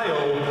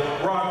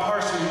Ohio, Rod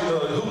Parsley,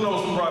 who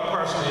knows who Rod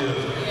Parsley is?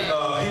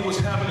 He was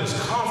having his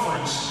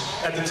conference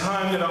at the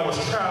time that I was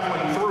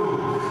traveling through.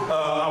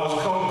 I was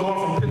going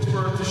from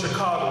Pittsburgh to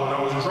Chicago, and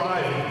I was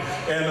driving.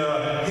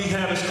 And he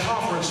had his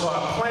conference, so I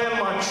planned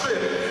my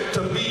trip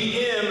to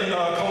be in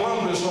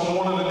Columbus on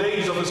one of the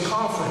days of his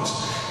conference.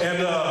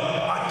 And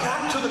I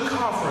got to the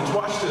conference.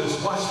 Watch this.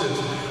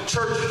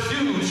 Church,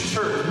 huge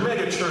church,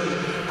 mega church.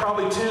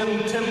 Probably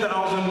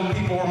 10,000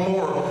 people or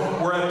more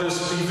were at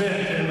this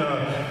event in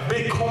a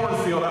big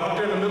cornfield out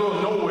there in the middle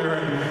of nowhere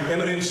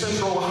in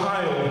central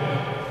Ohio.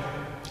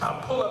 I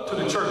pull up to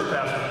the church,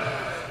 pastor,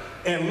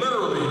 and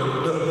literally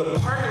the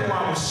parking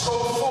lot was so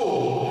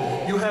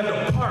full, you had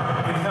to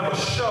park and have a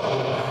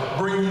shuttle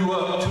bring you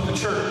up to the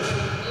church.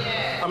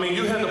 I mean,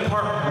 you had to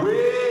park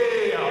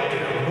way out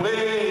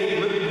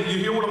there, you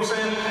hear what I'm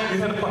saying? You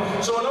had to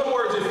park. So in other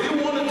words, if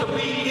you wanted to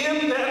be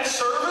in that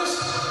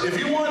service, if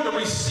you wanted to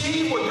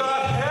receive what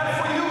God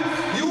had for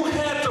you, you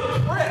had to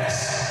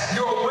press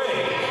your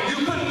way.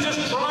 You couldn't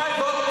just drive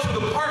up to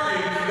the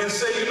parking and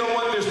say, you know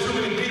what, there's too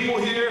many people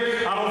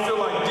here. I don't feel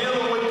like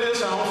dealing with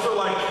this. I don't feel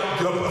like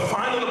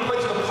finding a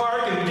place to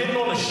park and getting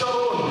on the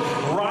shuttle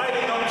and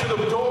riding up to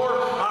the door.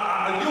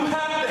 You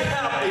had to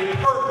have a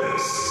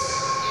purpose.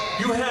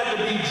 You had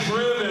to be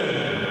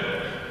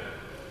driven.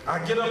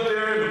 I get up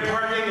there in the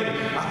parking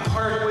and I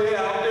park way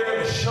out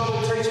there. The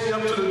shuttle takes me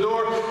up to the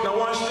door. Now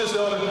watch this,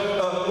 Elder.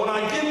 When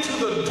I get to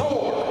the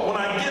door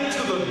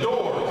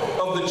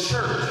of the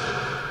church,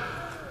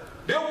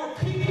 there were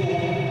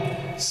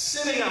people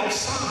sitting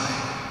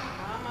outside.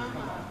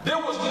 There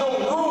was no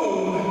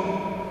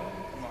room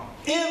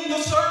in the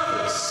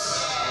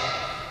service.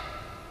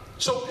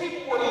 So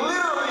people were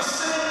literally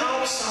sitting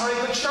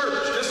outside the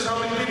church. This is how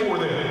many people were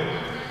there.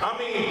 I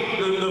mean,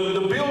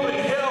 the building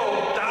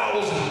held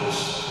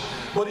thousands.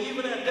 But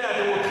even at that,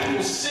 there were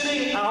people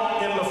sitting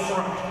out in the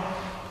front.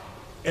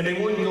 And they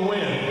wouldn't go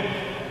in.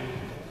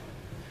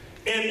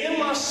 And in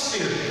my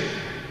spirit,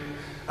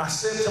 I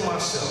said to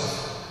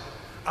myself,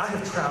 I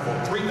have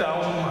traveled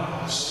 3,000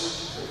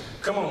 miles.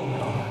 Come on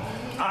now.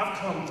 I've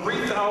come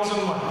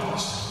 3,000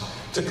 miles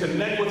to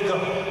connect with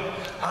God.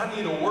 I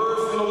need a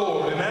word from the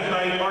Lord. And that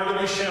night,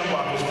 R.W.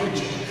 Shambach was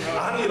preaching.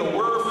 I need a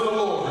word from the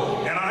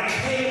Lord. And I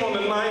came on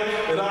the night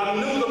that I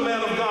knew the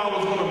man of God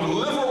was going to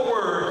deliver a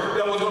word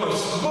that was going to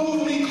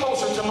move me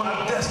closer to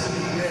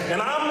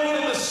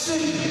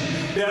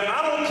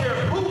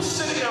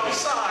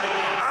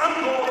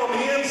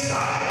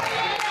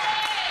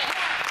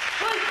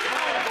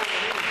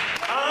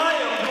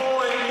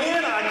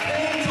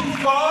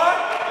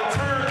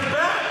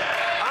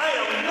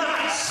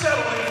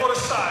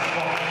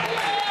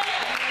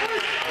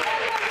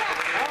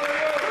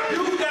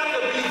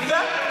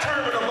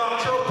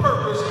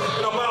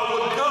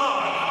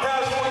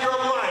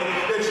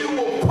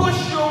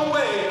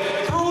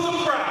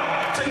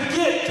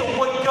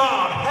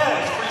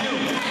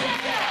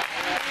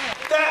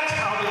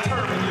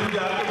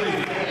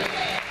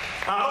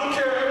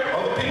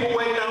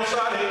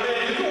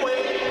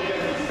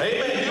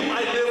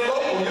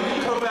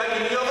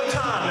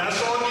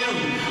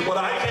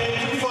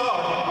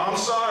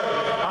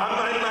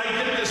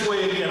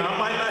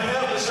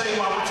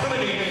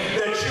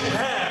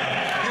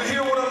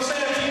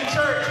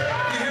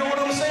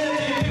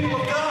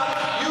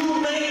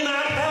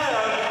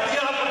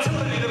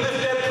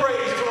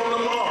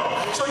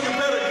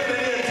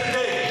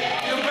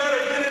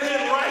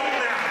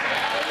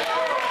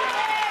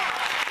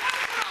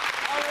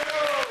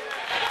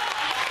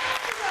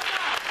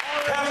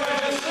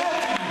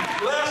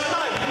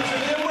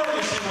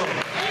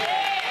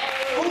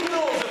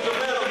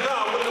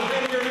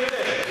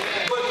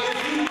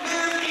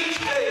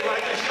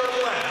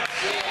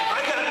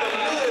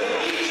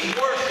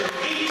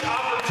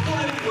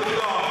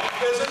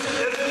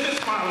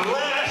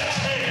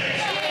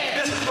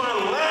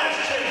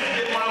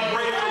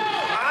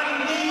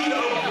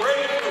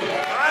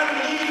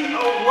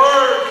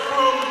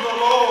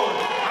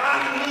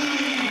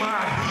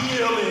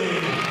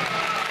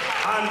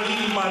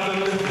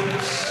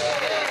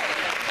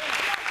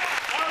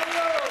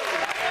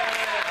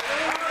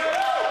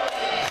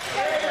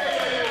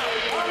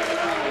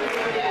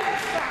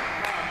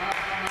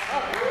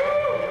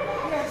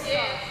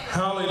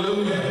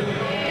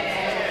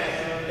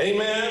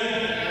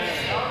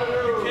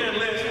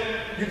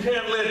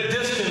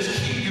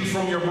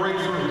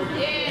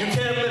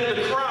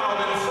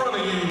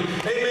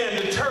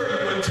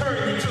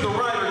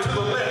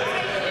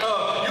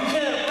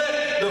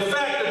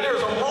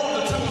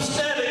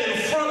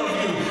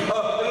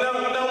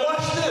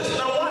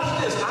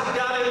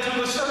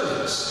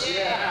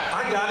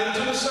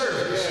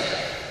service.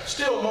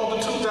 Still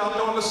multitudes out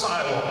there on the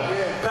sidewalk.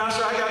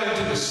 Pastor, I got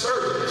into the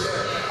service.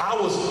 I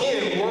was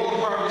in World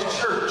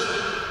Harvest Church.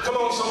 Come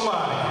on,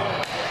 somebody.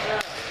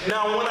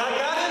 Now, when I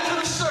got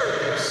into the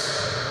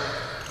service,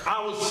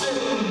 I was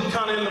sitting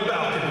kind of in the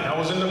balcony. I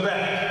was in the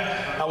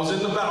back. I was in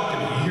the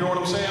balcony. You hear what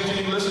I'm saying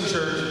to you? Listen,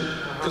 church,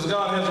 because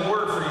God has a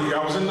word for you.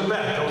 I was in the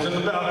back. I was in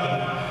the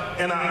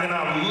balcony. And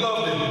I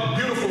loved it.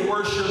 Beautiful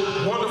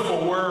worship,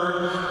 wonderful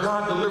word.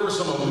 God delivered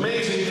some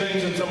amazing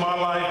things into my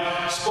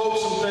life, spoke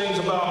some things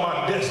about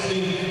my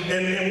destiny.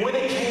 And when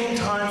it came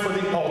time for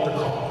the altar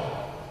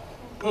call,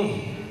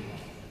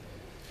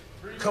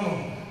 come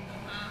on.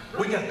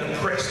 We got to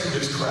press through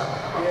this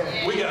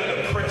crowd. We got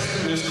to press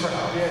through this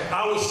crowd.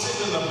 I was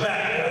sitting in the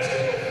back,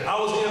 Pastor. I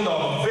was in the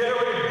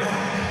very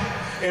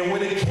back. And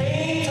when it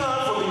came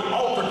time for the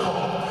altar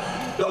call,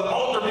 the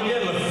altar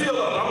began to fill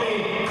up. I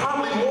mean,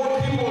 probably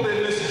more people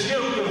than this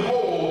gym can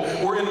hold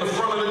were in the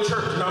front of the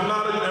church. And I'm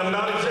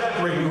not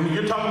exaggerating. When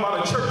you're talking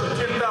about a church of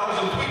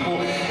 10,000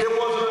 people, it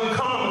wasn't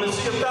uncommon to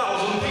see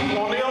 1,000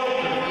 people on the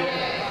altar.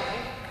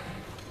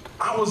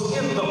 I was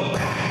in the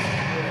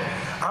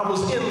back. I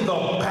was in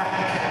the back.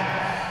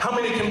 How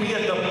many can be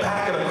at the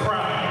back of the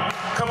crowd?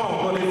 Come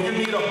on, but if you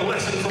need a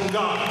blessing from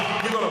God,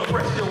 you're going to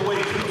press your way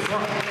to the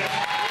front.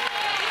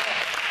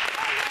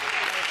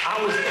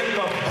 I was in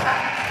the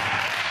back.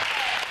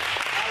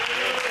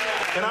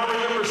 And I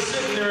remember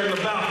sitting there in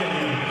the balcony,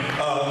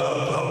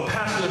 and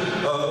Pastor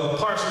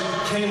Parsley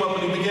came up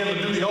and he began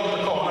to do the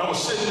altar call, and I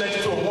was sitting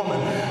next to a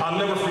woman. I'll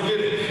never forget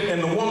it.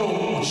 And the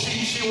woman,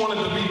 she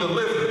wanted to be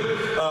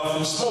delivered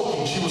from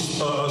smoking. She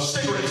was a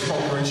cigarette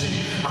smoker, and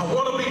I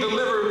want to be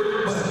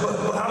delivered,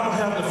 but I don't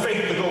have the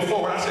faith to go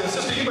forward. I said,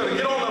 sister, you better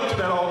get on up to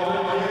that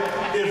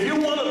altar. If you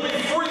want to be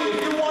free,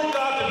 if you want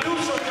God to do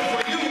something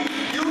for you,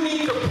 you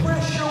need to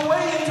press your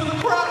way into the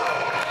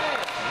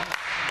crowd.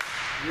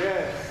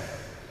 Yes.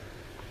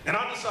 And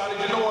I decided,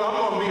 you know what, I'm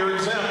going to be your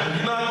example.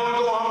 You're not going to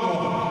go, I'm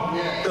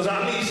going. Because I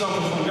need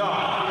something from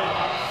God.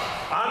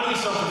 I need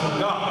something from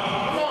God.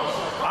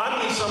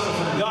 I need something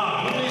from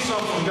God. Who needs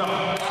something from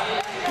God?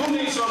 Who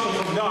needs something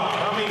from God?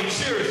 I mean,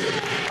 seriously.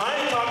 I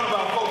ain't talking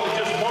about folk that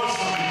just want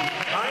something.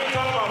 I ain't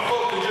talking about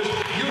folk that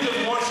you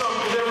just want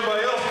something because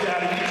everybody else got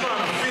it. You're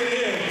trying to fit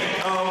in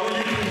where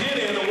you can get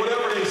in or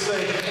whatever they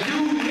say.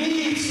 You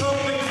need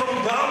something from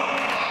God.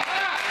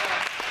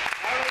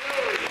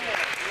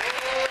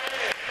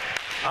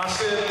 I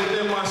said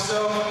within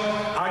myself,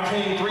 I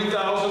came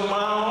 3,000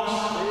 miles.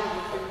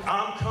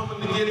 I'm coming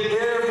to get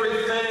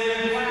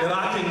everything that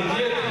I can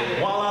get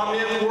while I'm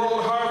in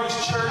World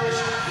Harvest Church.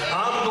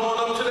 I'm going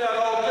up to that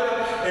altar,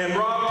 and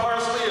Rob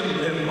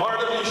Parsley and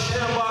R.W.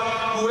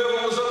 Shambach,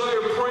 whoever was up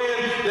there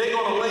praying, they're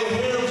going to lay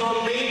hands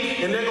on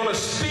me, and they're going to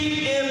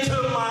speak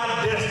into my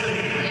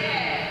destiny.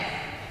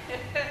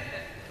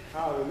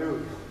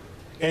 Hallelujah.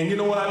 And you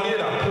know what I did?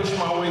 I pushed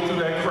my way through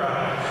that crowd.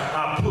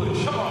 I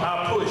pushed.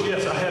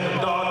 Yes, I had to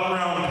dodge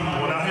around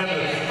people, and I had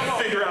to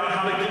figure out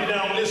how to get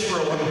down this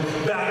row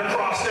and back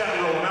across that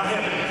row, and I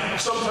had to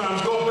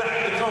sometimes go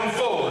back to come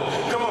forward.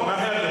 Come on, I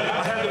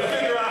had to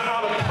figure out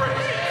how to pray.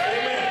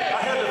 Amen.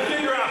 I had to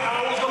figure out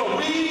how I was going to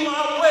weave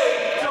my way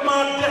to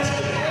my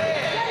destiny.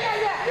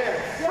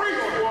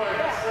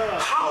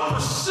 How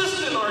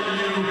persistent are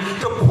you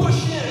to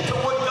push into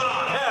what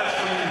God has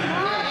for you?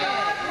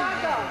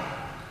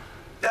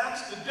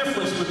 That's the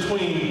difference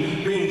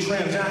between being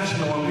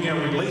transactional and being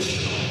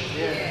relational.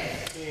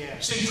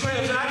 See,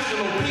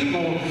 transactional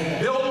people,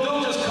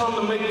 they'll just come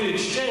to make the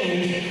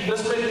exchange.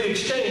 Let's make the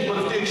exchange. But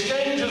if the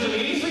exchange isn't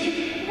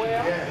easy,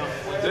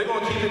 they're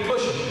going to keep it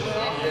pushing.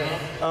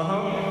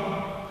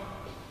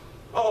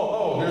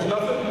 Oh, there's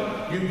nothing?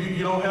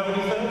 You don't have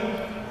anything?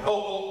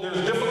 Oh,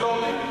 there's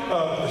difficulty?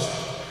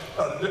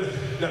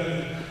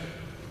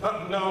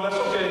 No, that's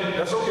okay.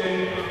 That's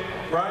okay.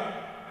 Right?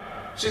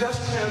 See, that's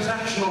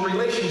transactional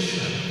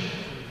relationship.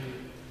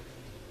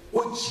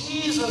 What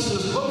Jesus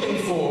is looking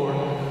for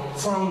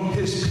from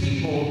his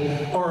people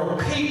are a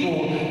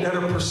people that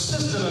are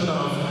persistent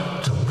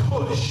enough to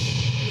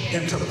push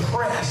and to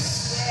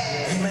press.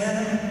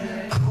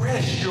 Amen?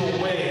 Press your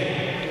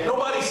way.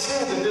 Nobody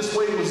said that this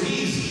way was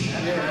easy.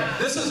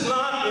 This is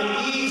not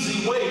an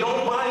easy way.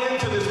 Don't buy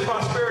into this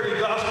prosperity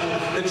gospel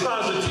that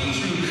tries to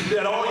teach you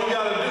that all you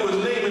got to do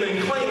is name it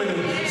and claim it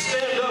and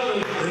stand up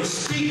and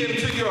speak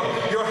into your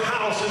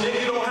house, and then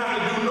you don't have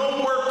to do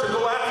no work to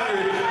go after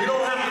it. You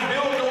don't have to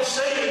build no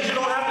savings. You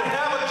don't have to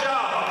have a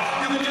job.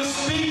 You can just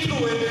speak to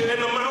it, and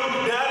the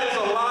mountain, that is a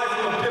lie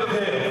from the pit of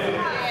hell.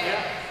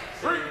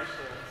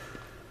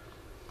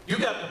 You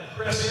got to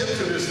press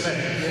into this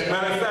thing.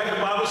 Matter of fact,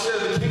 the Bible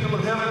says the kingdom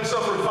of heaven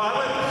suffered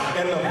violence,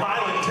 and the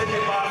violent take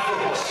it by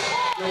force.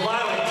 The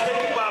violent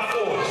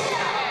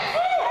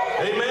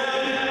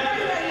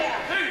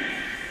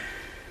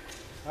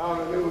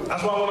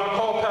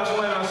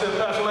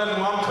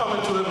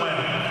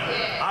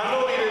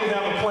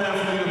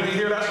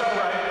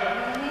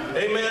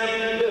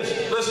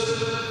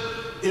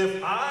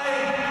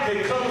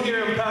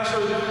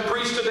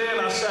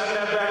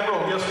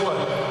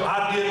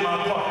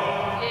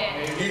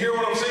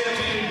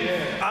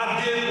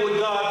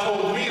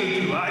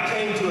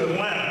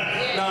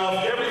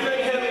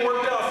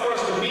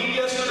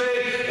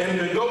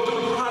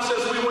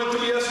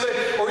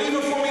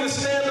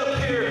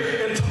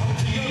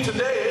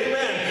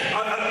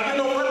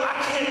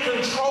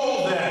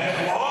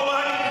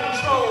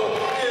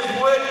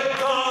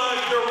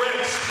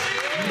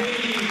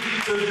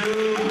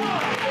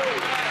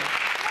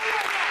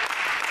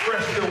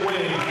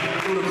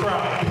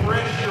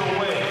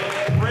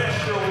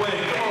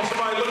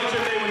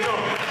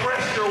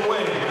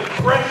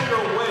Press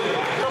your way.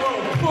 Come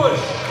on,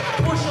 push.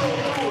 Push on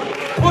through it.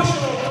 Push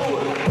on through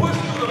it. Push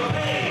through the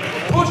pain.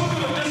 Push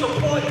through the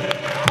disappointment.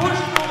 Push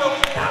through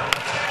those doubts.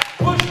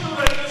 Push through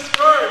that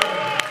discouragement.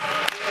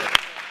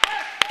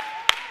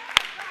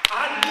 I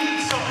need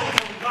something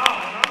from God,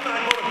 and I'm not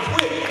going to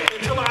quit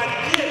until I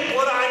get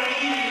what I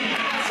need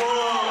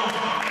from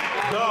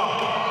God.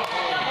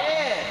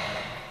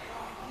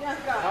 Yes,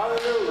 God.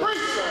 Hallelujah.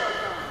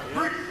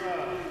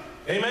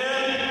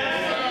 Amen?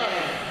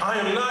 I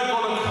am not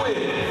going to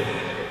quit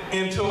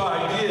until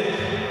I get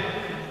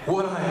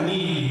what I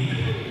need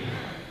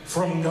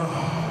from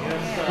God.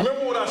 Yes,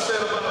 remember what I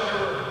said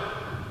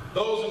about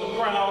those in the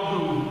crowd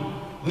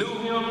who knew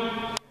him?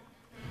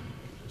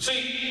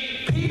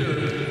 See, Peter,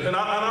 and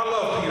I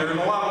love Peter. In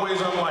a lot of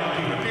ways, I'm like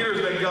Peter.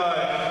 Peter's that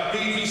guy,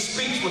 he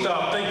speaks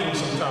without thinking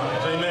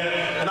sometimes. Amen?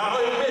 And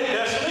I admit,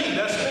 that's me.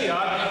 That's me. I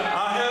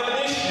have an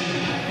issue.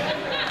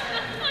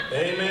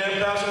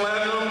 Amen. Pastor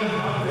Landrum,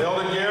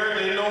 Elder Garrett,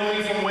 they know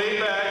me from way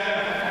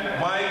back.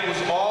 Mike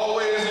was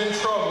always in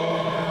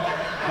trouble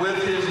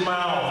with his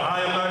mouth.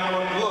 I am not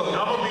going to, look,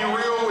 I'm going to be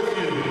real with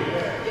you.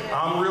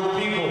 I'm real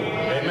people.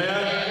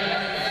 Amen.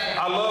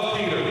 I love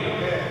Peter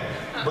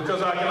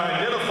because I can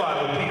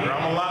identify with Peter.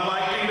 I'm a lot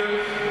like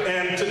Peter.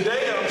 And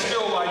today I'm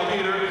still like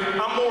Peter.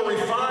 I'm more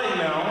refined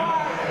now.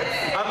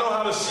 I know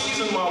how to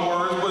season my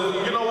words,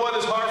 but you know what?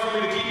 It's hard for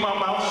me to keep my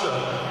mouth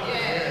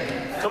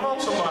shut. Come on,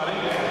 somebody.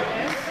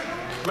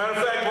 Matter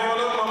of fact,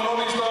 growing up, my mom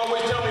used to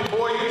always tell me,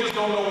 boy, you just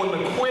don't know when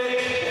to quit.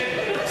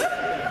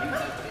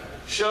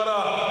 Shut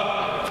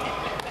up.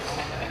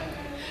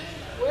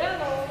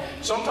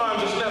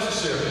 Sometimes it's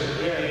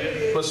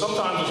necessary, but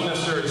sometimes it's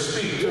necessary to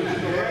speak too.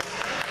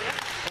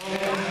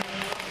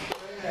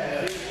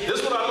 This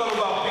is what I love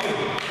about Peter.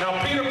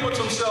 Now, Peter puts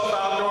himself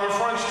out there on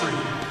Front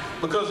Street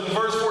because in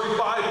verse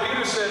 45,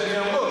 Peter said to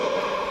him,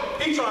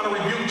 look, he's trying to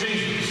rebuke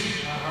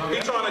Jesus.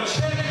 He's trying to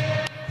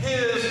check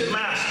his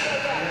master.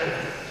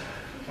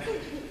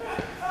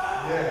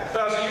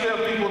 Pastor, you have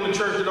people in the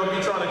church that don't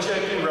be trying to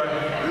check you, right?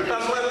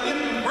 Pastor,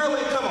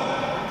 really? Come on.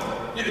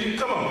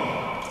 Come on.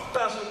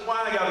 Pastor, why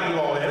I got to do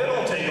all that? It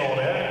don't take all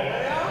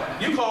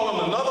that. You call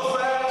them another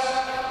fast?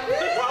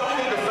 Why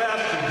we need to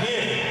fast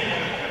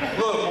again?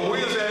 Look, when we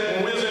was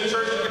in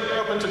church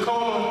up in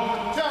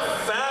Tacoma,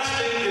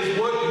 fasting is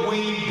what we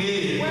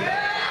did.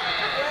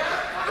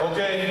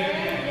 Okay?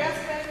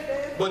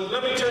 But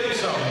let me tell you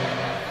something.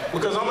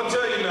 Because I'm going to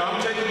tell you now,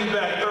 I'm taking you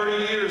back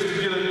 30 years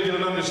to get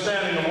an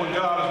understanding of what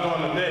God is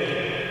doing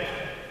today.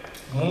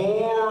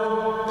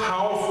 More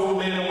powerful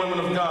men and women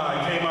of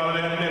God came out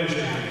of that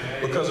ministry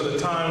because of the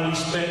time we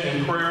spent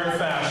in prayer and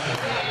fasting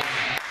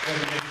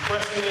and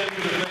pressing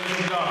into the things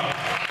of God.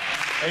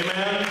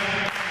 Amen?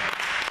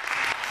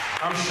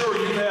 I'm sure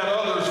you've had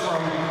others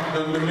from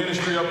the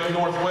ministry up in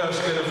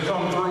Northwest that have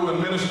come through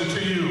and ministered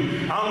to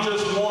you. I'm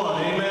just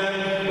one,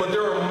 amen? But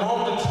there are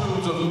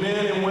multitudes of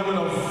men and women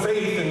of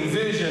faith and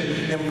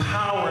vision and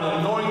power and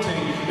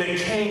anointing that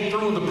came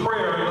through the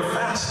prayer and the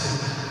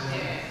fasting.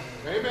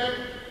 Amen.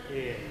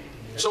 Yeah.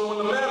 So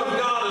when the man of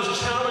God is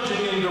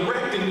challenging and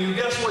directing you,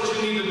 guess what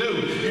you need to do?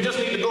 You just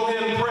need to go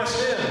ahead and press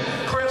in.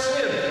 Press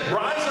in.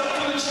 Rise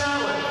up to the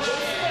challenge.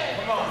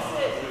 Come on.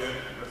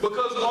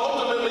 Because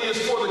ultimately it's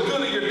for the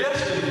good of your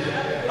destiny.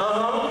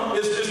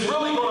 It's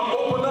really going to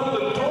open up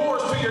the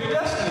doors to your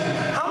destiny.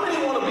 How many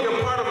want to be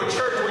a part of a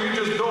church where you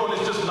just go and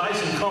it's just nice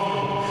and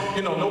comfortable?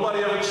 You know, nobody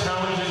ever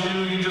challenges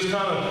you. You just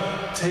kind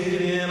of take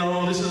it in.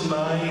 Oh, this is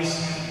nice.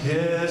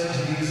 Yes,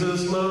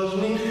 Jesus loves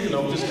me. You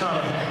know, just kind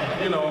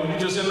of, you know, you're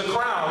just in the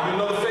crowd. You're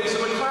another face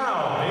in the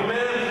crowd.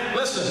 Amen.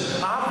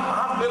 Listen,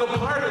 I've been a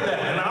part of that,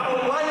 and I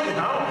don't like it.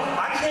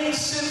 I can't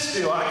sit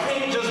still. I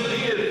can't just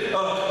be in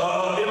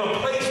a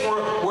place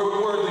where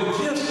the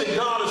gifts that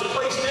God has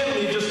placed in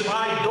me just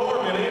lie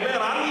dormant. Amen.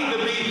 I need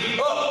to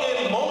be up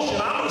in motion.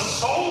 I'm a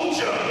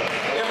soldier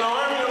in the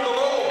army of the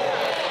Lord.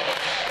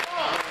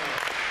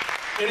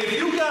 And if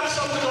you got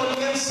something on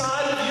the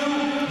inside of you,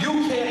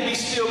 you can't be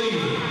still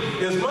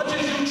either. As much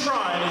as you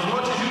try, and as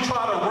much as you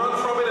try to run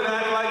from it and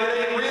act like it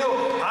ain't real,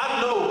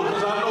 I know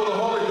because I know the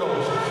Holy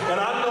Ghost. And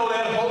I know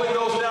that Holy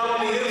Ghost down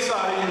on the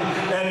inside of you.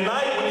 At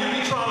night, when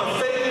you be trying to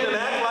fake it and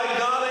act like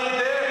God ain't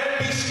there,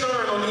 he's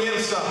stirring on the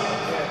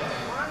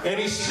inside. And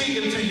he's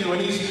speaking to you,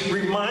 and he's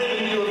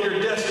reminding you of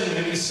your destiny,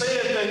 and he's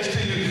saying things to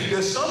you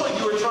that some of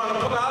you are trying to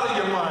put out of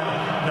your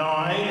mind. No,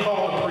 I ain't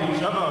called to preach.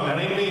 That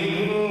ain't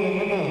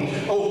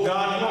me. Oh,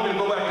 God, you want me to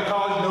go back to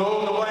college?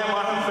 No, nobody in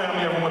my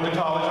family ever went to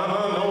college.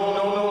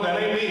 No,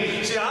 that ain't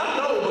me. See, I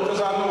know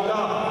because I know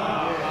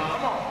God.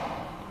 Come on.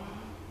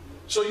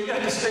 So you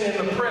got to stay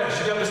in the press.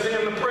 You got to stay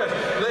in the press.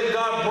 Let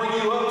God bring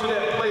you up to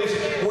that place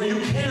where you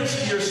can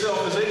see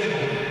yourself as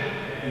able.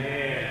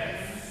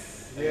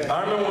 Yeah.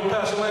 I remember when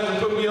Pastor Landry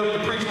put me up to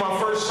preach my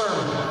first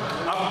sermon.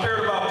 I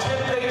prepared about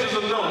 10 pages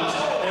of notes,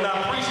 and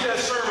I preached that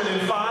sermon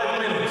in 5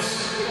 minutes.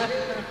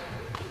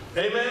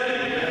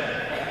 Amen?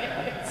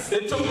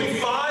 It took me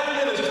 5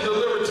 minutes to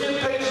deliver 10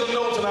 pages of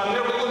notes, and I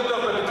never looked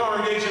up at the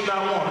congregation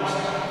not once.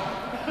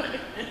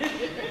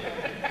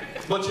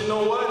 But you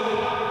know what?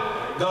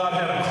 God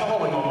had a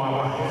calling on my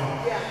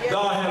life.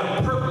 God had a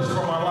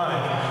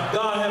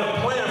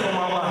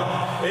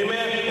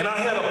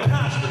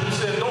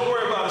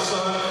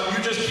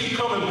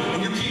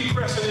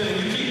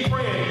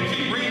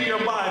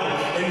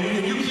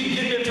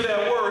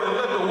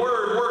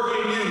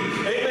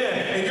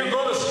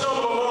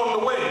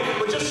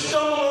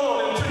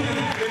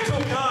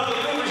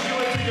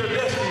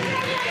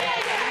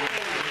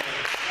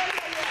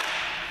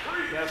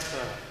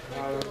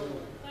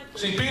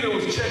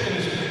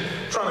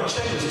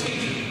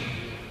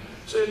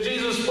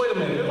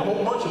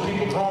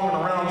thronging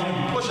around you,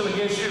 pushing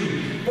against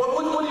you.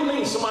 What do you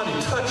mean somebody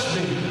touched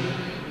me?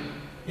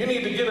 You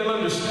need to get an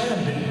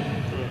understanding.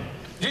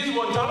 Jesus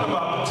wasn't talking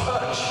about the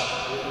touch.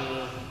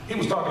 He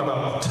was talking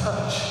about the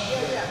touch.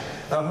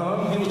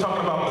 He was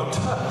talking about the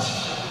touch.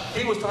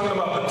 He was talking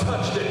about the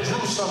touch that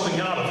drew something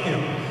out of him.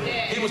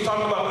 He was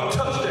talking about the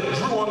touch that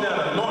drew on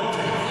that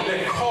anointing,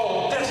 that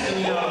called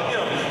destiny out of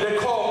him, that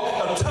called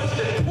a touch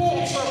that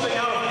pulled something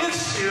out of his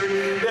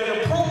spirit,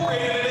 that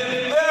appropriated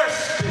it in their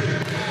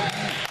spirit.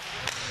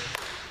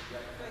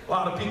 A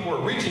lot of people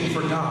are reaching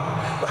for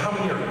God, but how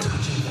many are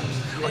touching them?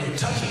 Are you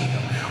touching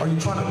him? Are you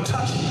trying to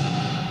touch him?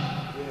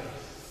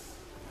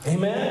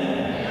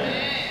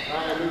 Amen?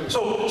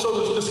 So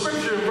the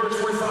scripture in verse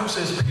 45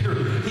 says, Peter,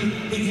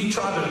 he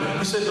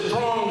said the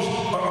throngs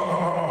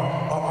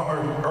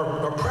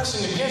are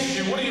pressing against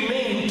you. What do you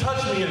mean you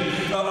touched me? And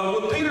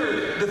what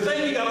Peter, the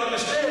thing you got to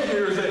understand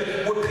here is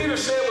that what Peter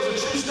said was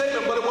a true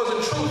statement, but it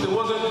wasn't truth. It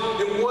wasn't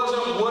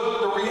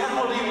what the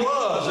reality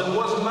was. It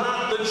was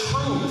not the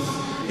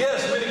truth.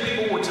 Yes, many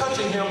people were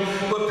touching him,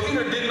 but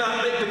Peter did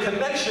not make the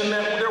connection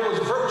that there was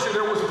virtue,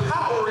 there was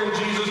power in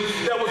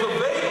Jesus that was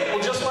available,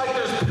 just like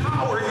there's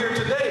power here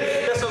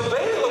today that's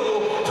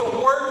available to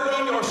work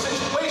in your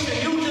situation.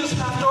 You just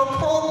have to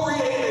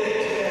appropriate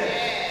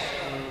it.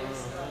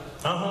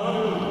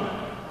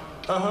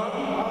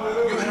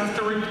 You have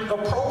to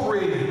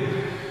appropriate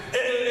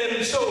it.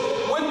 And so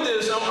with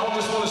this, I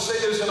just want to say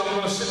this, and I'm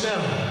going to sit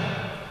down.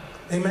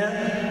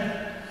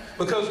 Amen?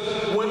 Because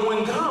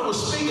when God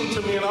was speaking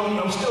to me, and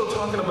I'm still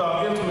talking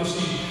about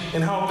intimacy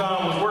and how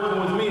God was working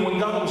with me, when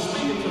God was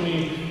speaking to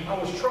me, I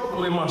was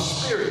troubled in my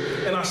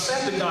spirit. And I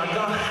said to God,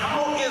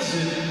 how is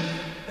it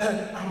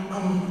that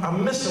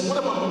I'm missing?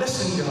 What am I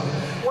missing, God?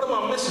 What am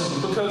I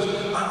missing? Because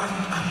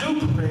I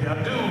do pray,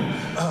 I do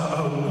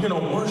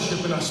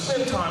worship, and I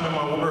spend time in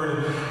my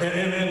word.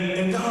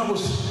 And God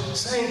was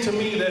saying to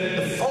me that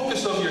the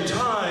focus of your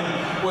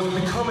time was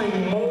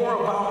becoming more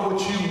about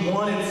what you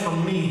wanted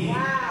from me.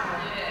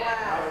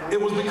 Wow. It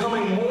was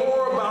becoming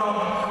more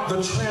about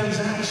the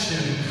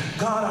transaction.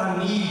 God, I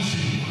need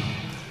you.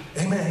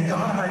 Amen.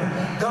 God,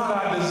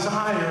 I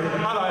desire.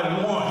 God,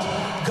 I want.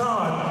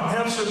 God,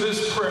 answer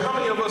this prayer. How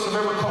many of us have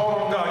ever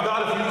called on God?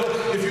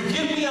 God, if you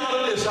get me out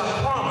of this,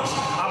 I promise,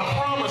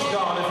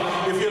 God,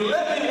 if you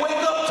let me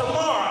wake up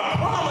tomorrow, I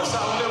promise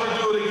I'll never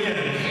do it again.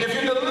 If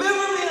you deliver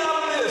me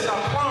out of this, I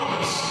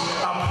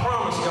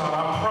promise, God, I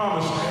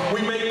promise.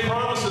 We make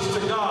promises to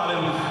God,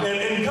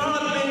 and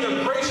God being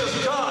a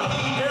gracious God,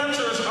 he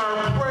answers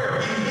our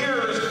prayer. He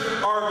hears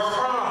our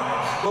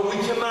cry, but we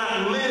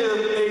cannot live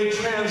a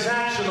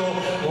transactional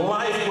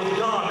life with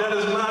God. That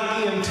is not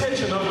the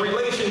intention of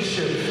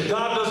relationship.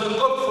 God doesn't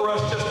look for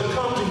us just to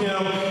come to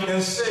him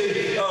and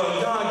say,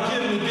 God,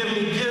 give me.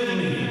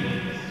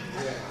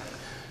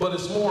 But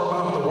it's more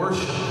about the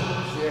worship.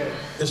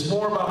 It's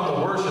more about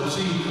the worship.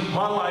 See,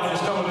 my life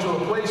is coming to a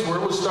place where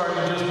it was starting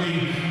to just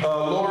be,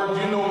 Lord,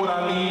 you know what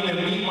I need,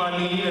 and meet my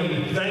need,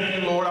 and thank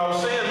you, Lord. I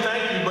was saying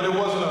thank you, but it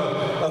wasn't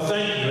a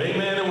thank you.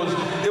 Amen. It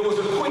was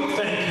a quick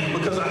thank you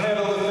because I had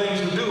other things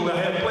to do. I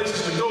had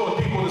places to go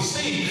and people to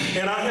see,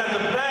 and I had to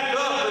back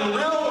up and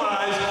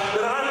realize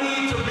that I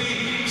need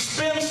to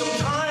spend some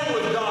time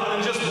with God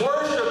and just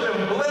worship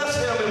and bless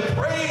him and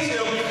praise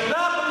him,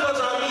 not because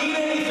I need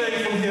anything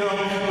from him,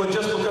 but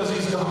just because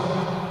he's God.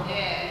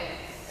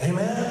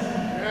 Amen?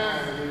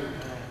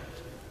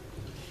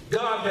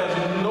 God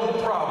has no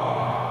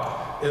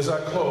problem, as I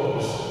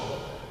close,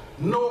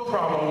 no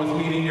problem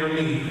with meeting your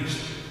needs.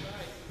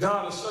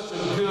 God is such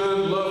a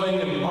good, loving,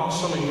 and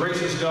awesome and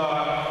gracious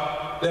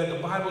God that the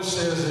Bible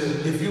says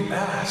that if you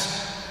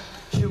ask,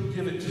 he'll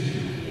give it to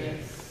you.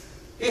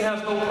 He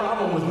has no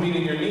problem with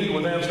meeting your need,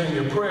 with answering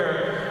your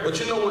prayer. But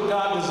you know what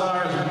God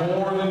desires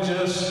more than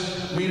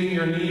just meeting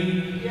your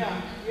need?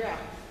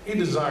 He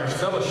desires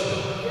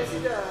fellowship. Yes, he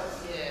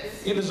does.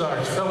 Yes. He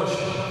desires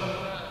fellowship.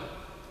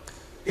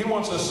 He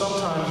wants us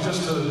sometimes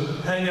just to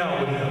hang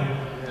out with him.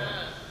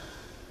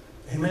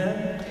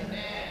 Amen?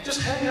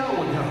 Just hang out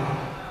with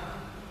God.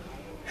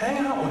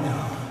 Hang out with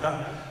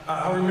God.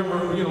 I remember,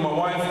 my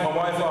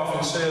wife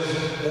often says,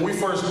 when we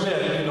first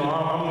met,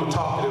 I'm the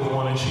talkative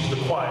one and she's the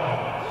quiet one.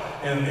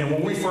 And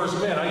when we first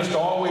met, I used to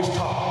always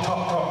talk,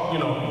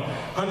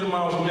 100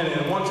 miles a minute.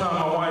 And one time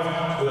my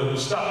wife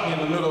stopped me in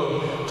the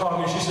middle of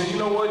talking. She said, you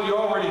know what? You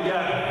already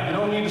got it. You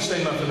don't need to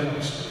say nothing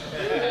else.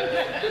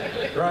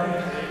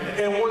 Right?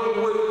 And what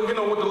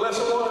the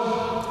lesson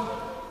was?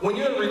 When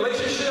you're in a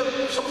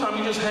relationship, sometimes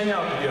you just hang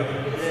out together.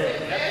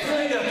 You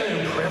ain't got to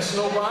impress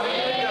nobody. You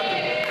ain't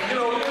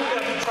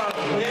got to try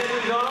to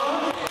win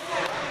God.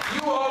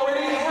 You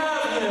already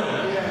have him.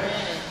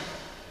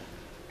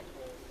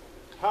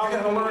 You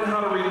got to learn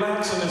how to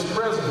relax in his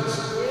presence.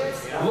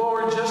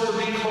 Lord, just to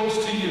be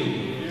close to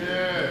you.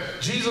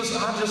 Jesus,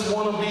 I just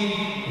want to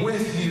be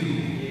with you.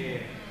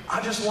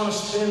 I just want to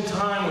spend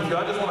time with you.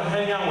 I just want to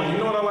hang out with you.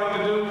 You know what I like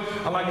to do?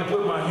 I like to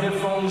put my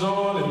headphones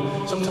on,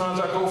 and sometimes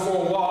I go for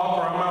a walk,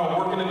 or I'm out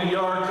working in the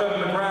yard,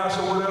 cutting the grass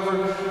or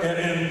whatever,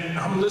 and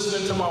I'm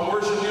listening to my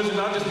worship music, and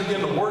I just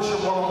begin to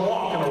worship while I'm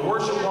walking, or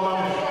worship while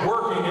I'm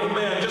working.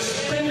 Amen.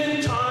 Just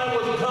spending time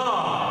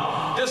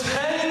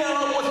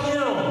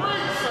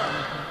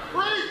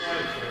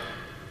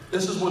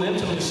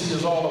intimacy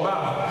is all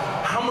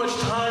about. How much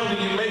time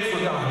do you make for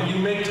God? Do you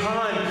make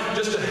time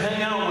just to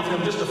hang out with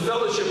Him, just to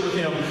fellowship with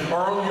Him? Or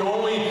are you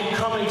only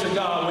coming to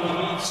God when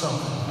you need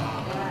something?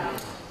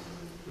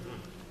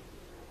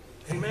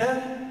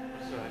 Amen?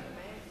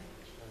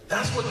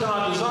 That's what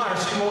God desires.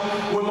 See,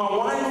 when my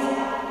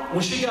wife,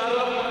 when she got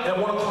up at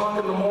 1 o'clock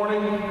in the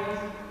morning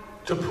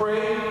to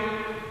pray,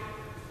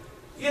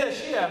 yeah,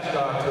 she asked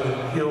God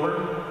to heal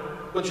her.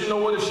 But you know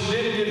what? If she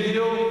didn't get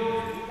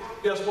healed,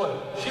 guess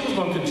what? She was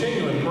going to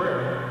continue in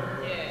prayer.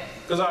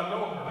 Because I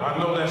know her. I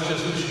know that's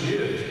just who she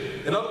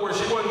is. In other words,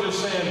 she wasn't just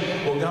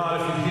saying, well,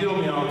 God, if you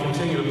heal me, I'll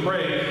continue to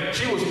pray.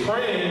 She was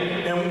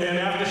praying, and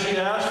after she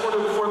asked for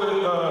the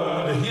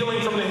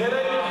healing from the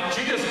headache,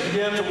 she just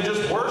began to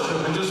just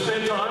worship and just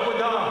spend time with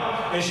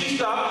God. And she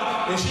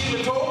stopped, and she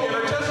even told me in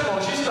her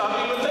testimony, she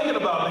stopped even thinking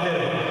about the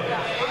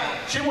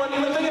headache. She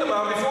wasn't even thinking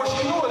about it. Before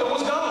she knew it, it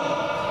was gone.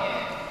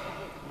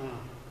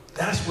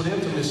 That's what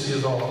intimacy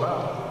is all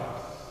about.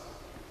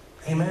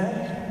 Amen?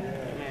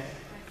 Amen.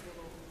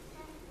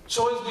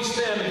 So as we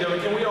stand together,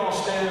 can we all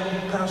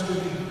stand, Pastor?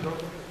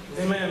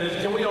 Amen.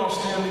 Can we all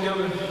stand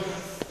together?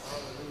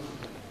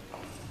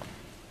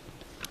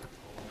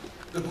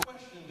 The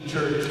question,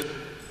 church,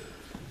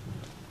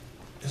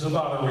 is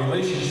about a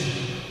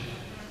relationship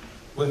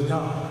with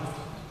God.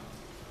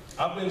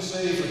 I've been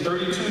saved for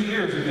 32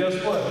 years, and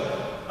guess what?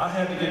 I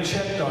had to get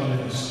checked on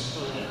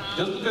this.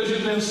 Just because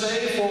you've been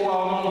saved for a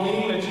while don't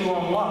mean that you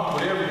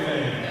unlocked with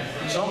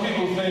everything. Some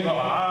people think, oh,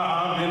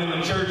 I've been in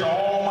the church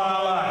all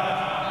my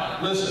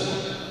life.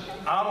 Listen,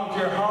 I don't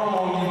care how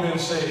long you've been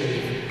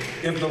saved.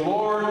 If the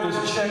Lord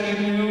is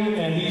checking you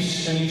and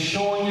He's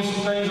showing you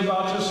some things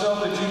about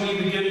yourself that you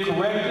need to get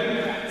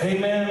corrected,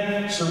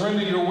 amen,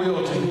 surrender your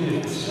will to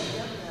His.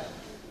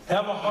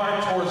 Have a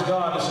heart towards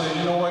God to say,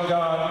 you know what,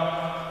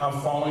 God,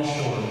 I'm falling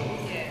short.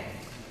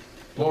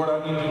 Lord,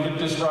 I need to get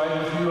this right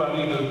with you. I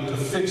need to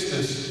fix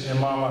this in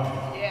my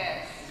life.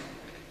 Yes.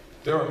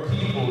 There are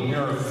people and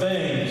there are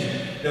things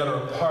that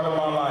are a part of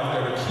my life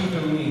that are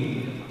keeping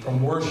me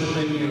from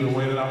worshiping you the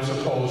way that I'm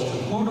supposed to.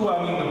 Who do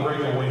I need to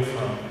break away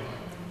from?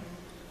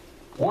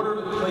 What are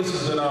the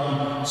places that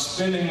I'm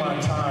spending my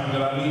time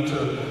that I need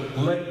to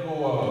let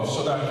go of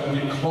so that I can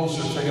get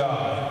closer to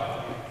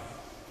God?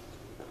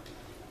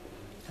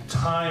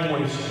 Time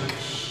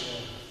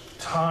wasters.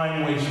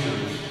 Time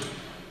wasters.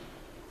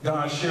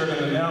 God shared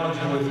an analogy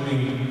with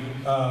me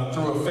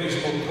through a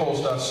Facebook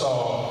post I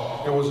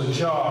saw. There was a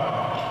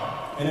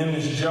jar, and in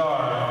this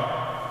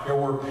jar, there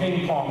were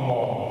ping pong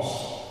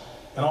balls.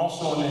 And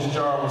also in this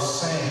jar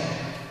was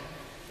sand.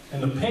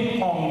 And the ping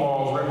pong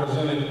balls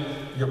represented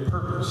your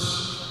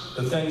purpose,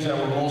 the things that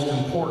were most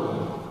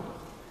important.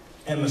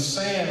 And the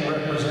sand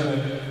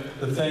represented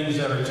the things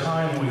that are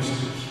time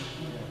wasters,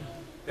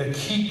 that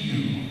keep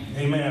you,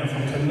 amen,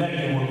 from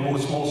connecting with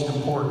what's most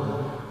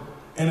important.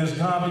 And as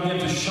God began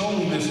to show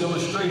me this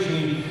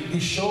illustration, He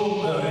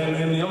showed,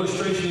 and the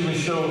illustration even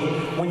showed,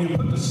 when you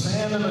put the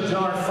sand in the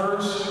jar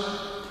first,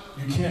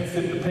 you can't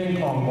fit the ping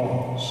pong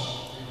balls.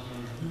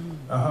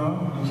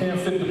 You can't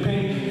fit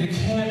you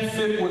can't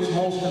fit what's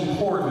most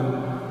important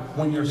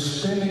when you're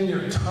spending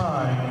your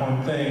time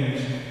on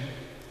things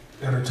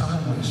that are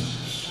time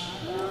wasters.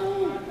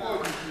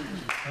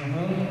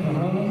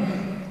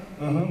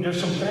 There's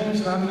some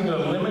things that I need to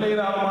eliminate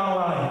out of my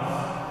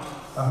life.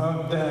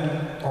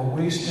 That are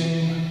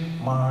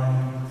wasting my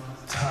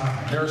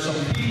time. There are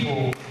some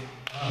people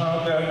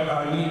that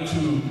I need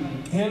to,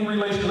 in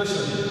relation,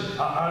 listen,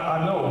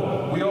 I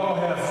know we all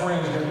have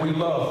friends that we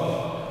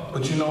love,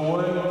 but you know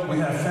what? We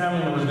have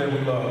family members that we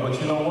love, but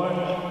you know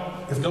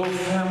what? If those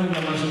family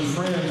members and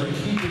friends are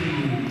keeping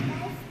you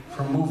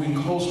from moving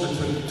closer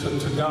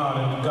to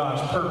God and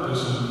God's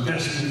purpose and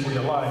destiny for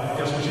your life,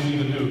 guess what you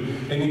need to do?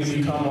 They need to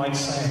become like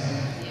sand.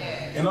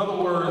 In other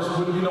words,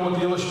 you know what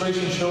the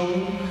illustration showed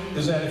me?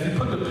 Is that if you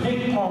put the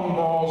ping pong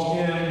balls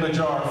in the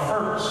jar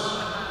first,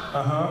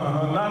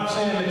 not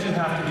saying that you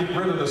have to get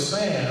rid of the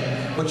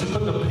sand, but you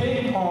put the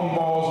ping pong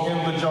balls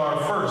in the jar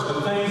first,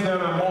 the things that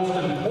are most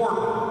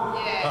important.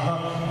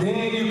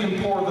 Then you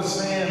can pour the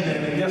sand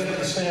in, and guess what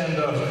the sand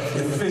does?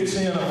 It fits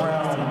in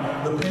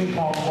around the ping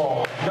pong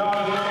ball.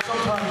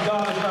 Sometimes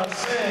God is not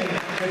saying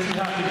that you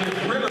have to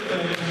get rid of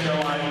things in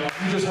your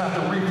life. You just have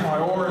to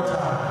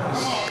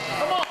reprioritize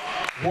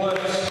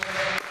what's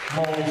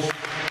most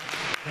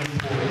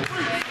important.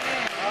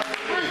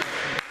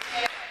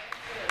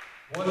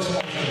 What's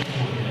most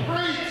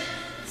important?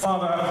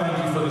 Father, I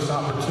thank you for this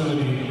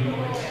opportunity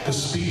to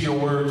speak your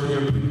word to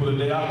your people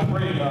today. I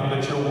pray, God,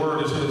 that your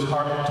word is his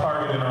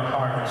target in our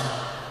hearts.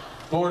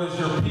 Lord, as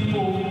your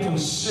people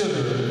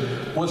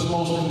consider what's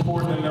most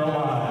important in their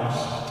lives,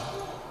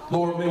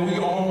 Lord, may we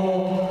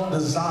all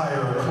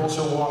desire a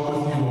closer walk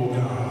with you, oh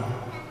God.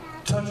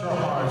 Touch our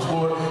hearts,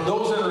 Lord.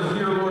 Those that are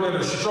here, Lord, that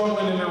are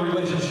struggling in their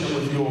relationship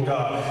with you, oh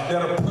God,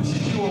 that are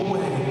pushing you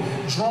away,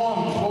 draw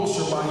them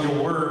closer by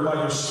your word, by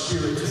your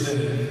spirit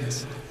today.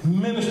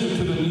 Minister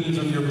to the needs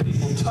of your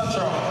people. Touch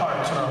our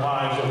hearts and our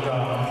lives, oh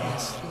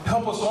God.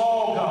 Help us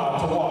all,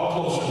 God, to walk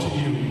closer to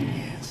you,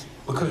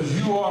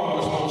 because you are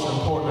what's most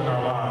important in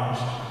our lives.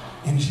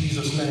 In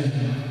Jesus' name.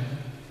 name.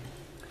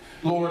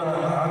 Lord,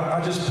 I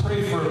just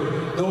pray for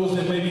those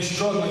that may be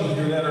struggling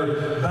here, that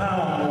are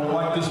bound, Lord,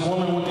 like this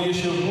woman with the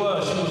issue of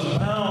blood. She was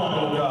bound,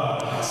 oh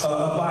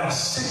God, by a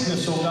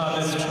sickness, oh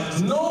God,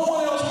 that no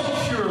one else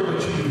can cure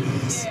but you.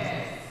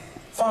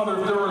 Father,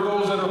 if there are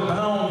those that are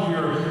bound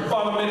here,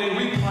 Father, may they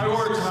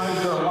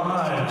reprioritize their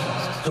lives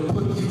to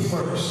put you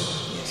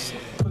first.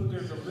 Put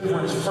their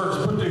deliverance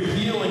first. Put their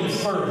healing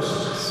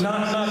first.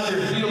 Not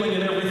their healing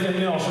and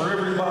everything else or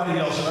everybody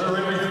else or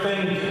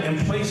everything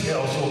in place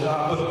else, oh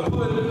God, but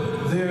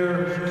put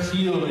their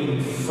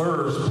healing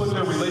first. Put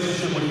their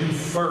relationship with you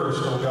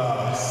first, oh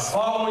God.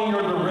 Following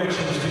your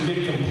directions to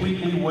get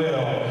completely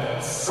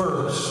well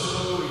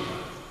first.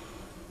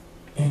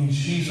 In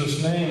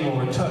Jesus' name,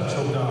 Lord, touch,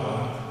 oh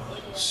God.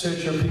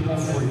 Set your people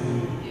free.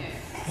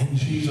 In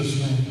Jesus'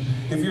 name.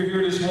 If you're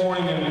here this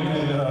morning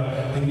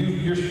and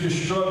you're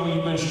struggling,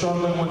 you've been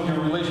struggling with your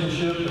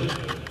relationship, and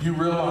you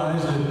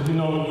realize that,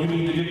 you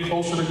need to get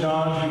closer to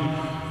God,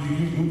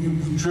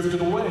 you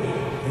drifted away.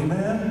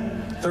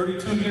 Amen?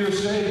 32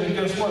 years saved, and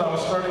guess what? I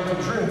was starting to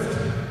drift.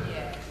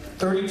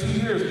 32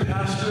 years,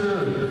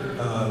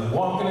 pastor,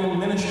 walking in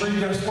ministry,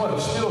 guess what?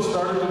 Still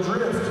started to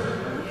drift.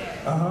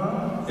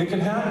 It can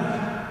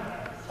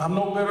happen. I'm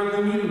no better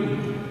than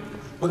you.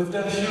 But if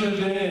that's you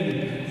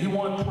today and you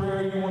want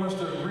prayer, you want us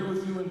to agree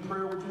with you in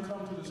prayer, would you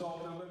come to